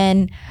 And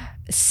then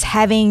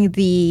having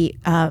the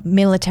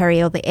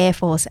military or the Air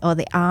Force or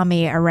the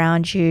Army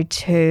around you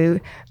to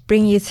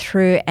bring you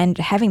through, and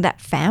having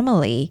that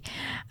family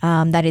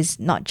that is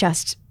not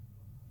just,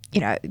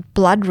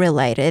 blood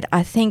related.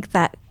 I think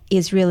that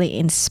is really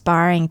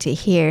inspiring to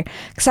hear.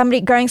 Somebody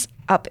growing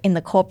up in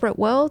the corporate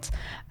world,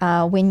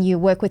 when you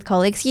work with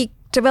colleagues, you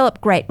develop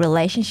great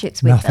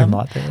relationships with them. Nothing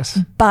like this.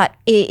 But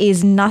it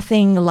is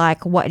nothing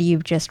like what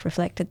you've just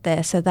reflected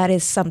there. So that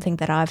is something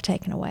that I've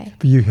taken away.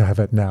 But you have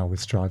it now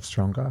with Strive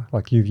Stronger.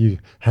 Like you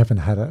haven't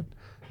had it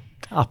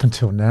up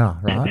until now,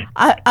 right?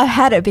 I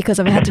had it because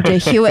I've had to do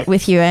Hewitt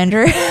with you,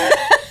 Andrew.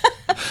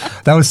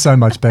 That was so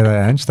much better,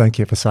 Ange. Thank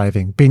you for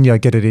saving.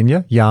 Binya, get it in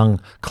you. Young,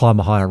 climb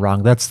a higher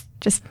rung. That's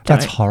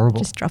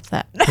horrible. Just drop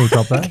that. We'll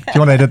drop that. Do you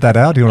want to edit that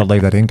out? Do you want to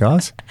leave that in,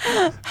 guys?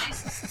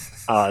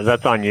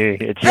 That's on you.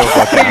 It's your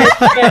podcast.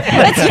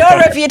 That's your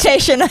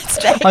reputation at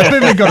stake. I've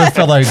even got a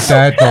fellow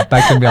dad not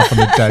backing me up on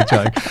the dad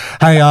joke.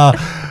 Hey,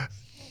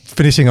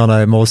 finishing on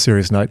a more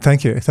serious note,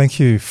 thank you. Thank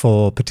you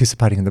for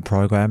participating in the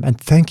program, and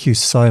thank you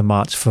so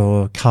much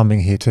for coming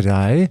here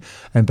today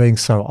and being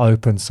so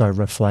open, so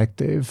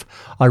reflective.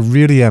 I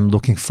really am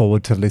looking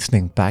forward to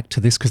listening back to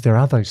this, because there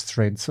are those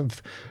threads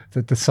of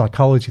the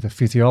psychology, the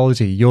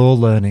physiology you're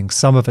learning.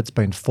 Some of it's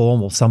been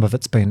formal, some of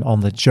it's been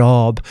on the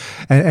job.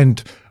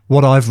 And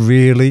what I've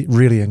really,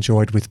 really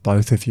enjoyed with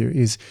both of you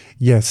is,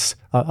 yes,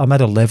 I'm at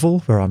a level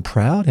where I'm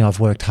proud, I've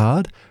worked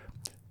hard,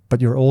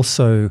 but you're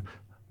also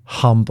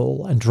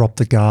humble and drop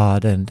the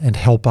guard and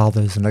help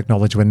others and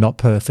acknowledge we're not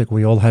perfect.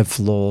 We all have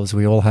flaws.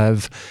 We all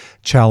have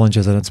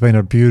challenges, and it's been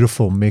a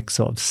beautiful mix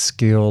of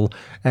skill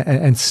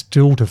and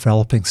still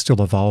developing,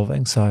 still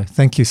evolving. So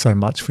thank you so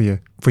much for your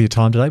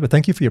time today, but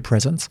thank you for your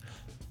presence.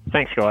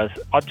 Thanks, guys.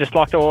 I'd just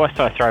like to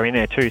also throw in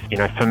there too,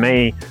 for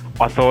me,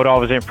 I thought I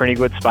was in a pretty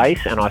good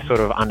space and I sort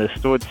of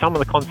understood some of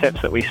the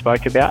concepts that we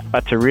spoke about,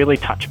 but to really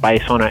touch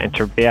base on it and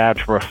to be able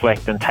to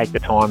reflect and take the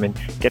time and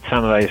get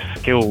some of those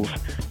skills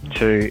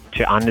to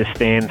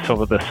understand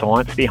sort of the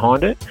science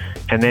behind it.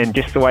 And then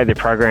just the way the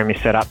program is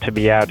set up to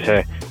be able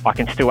to, I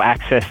can still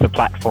access the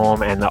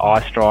platform and the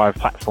iStrive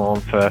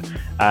platform for,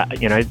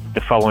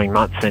 the following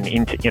months and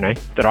into,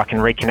 that I can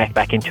reconnect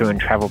back into and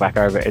travel back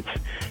over.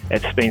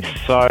 It's been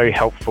so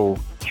helpful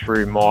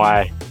through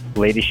my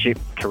leadership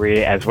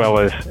career as well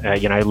as,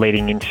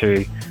 leading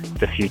into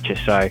the future.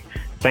 So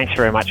thanks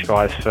very much,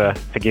 guys, for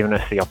giving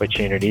us the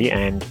opportunity.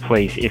 And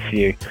please, if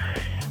you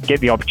get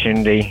the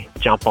opportunity,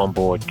 jump on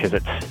board, because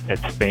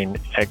it's been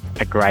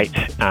a great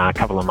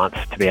couple of months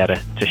to be able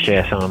to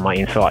share some of my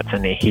insights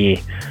and to hear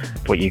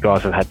what you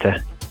guys have had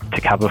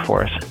to cover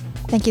for us.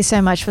 Thank you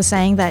so much for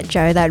saying that,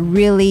 Joe. That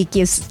really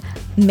gives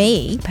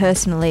me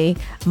personally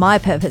my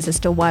purpose as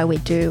to why we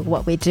do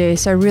what we do.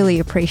 So I really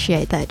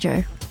appreciate that,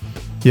 Joe.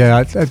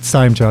 Yeah,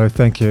 same, Joe.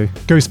 Thank you.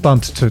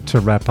 Goosebumps to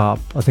wrap up.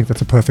 I think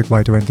that's a perfect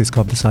way to end this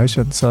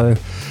conversation. So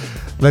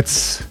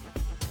let's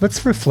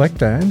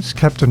reflect, Ange.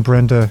 Captain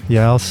Brenda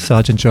Yao,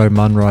 Sergeant Joe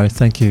Munro,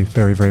 thank you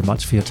very, very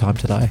much for your time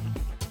today.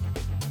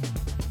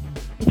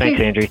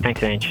 Thanks, Andrew.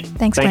 Thanks, Ange.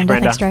 Thanks, Brenda.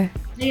 Thanks, Joe.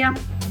 Yeah.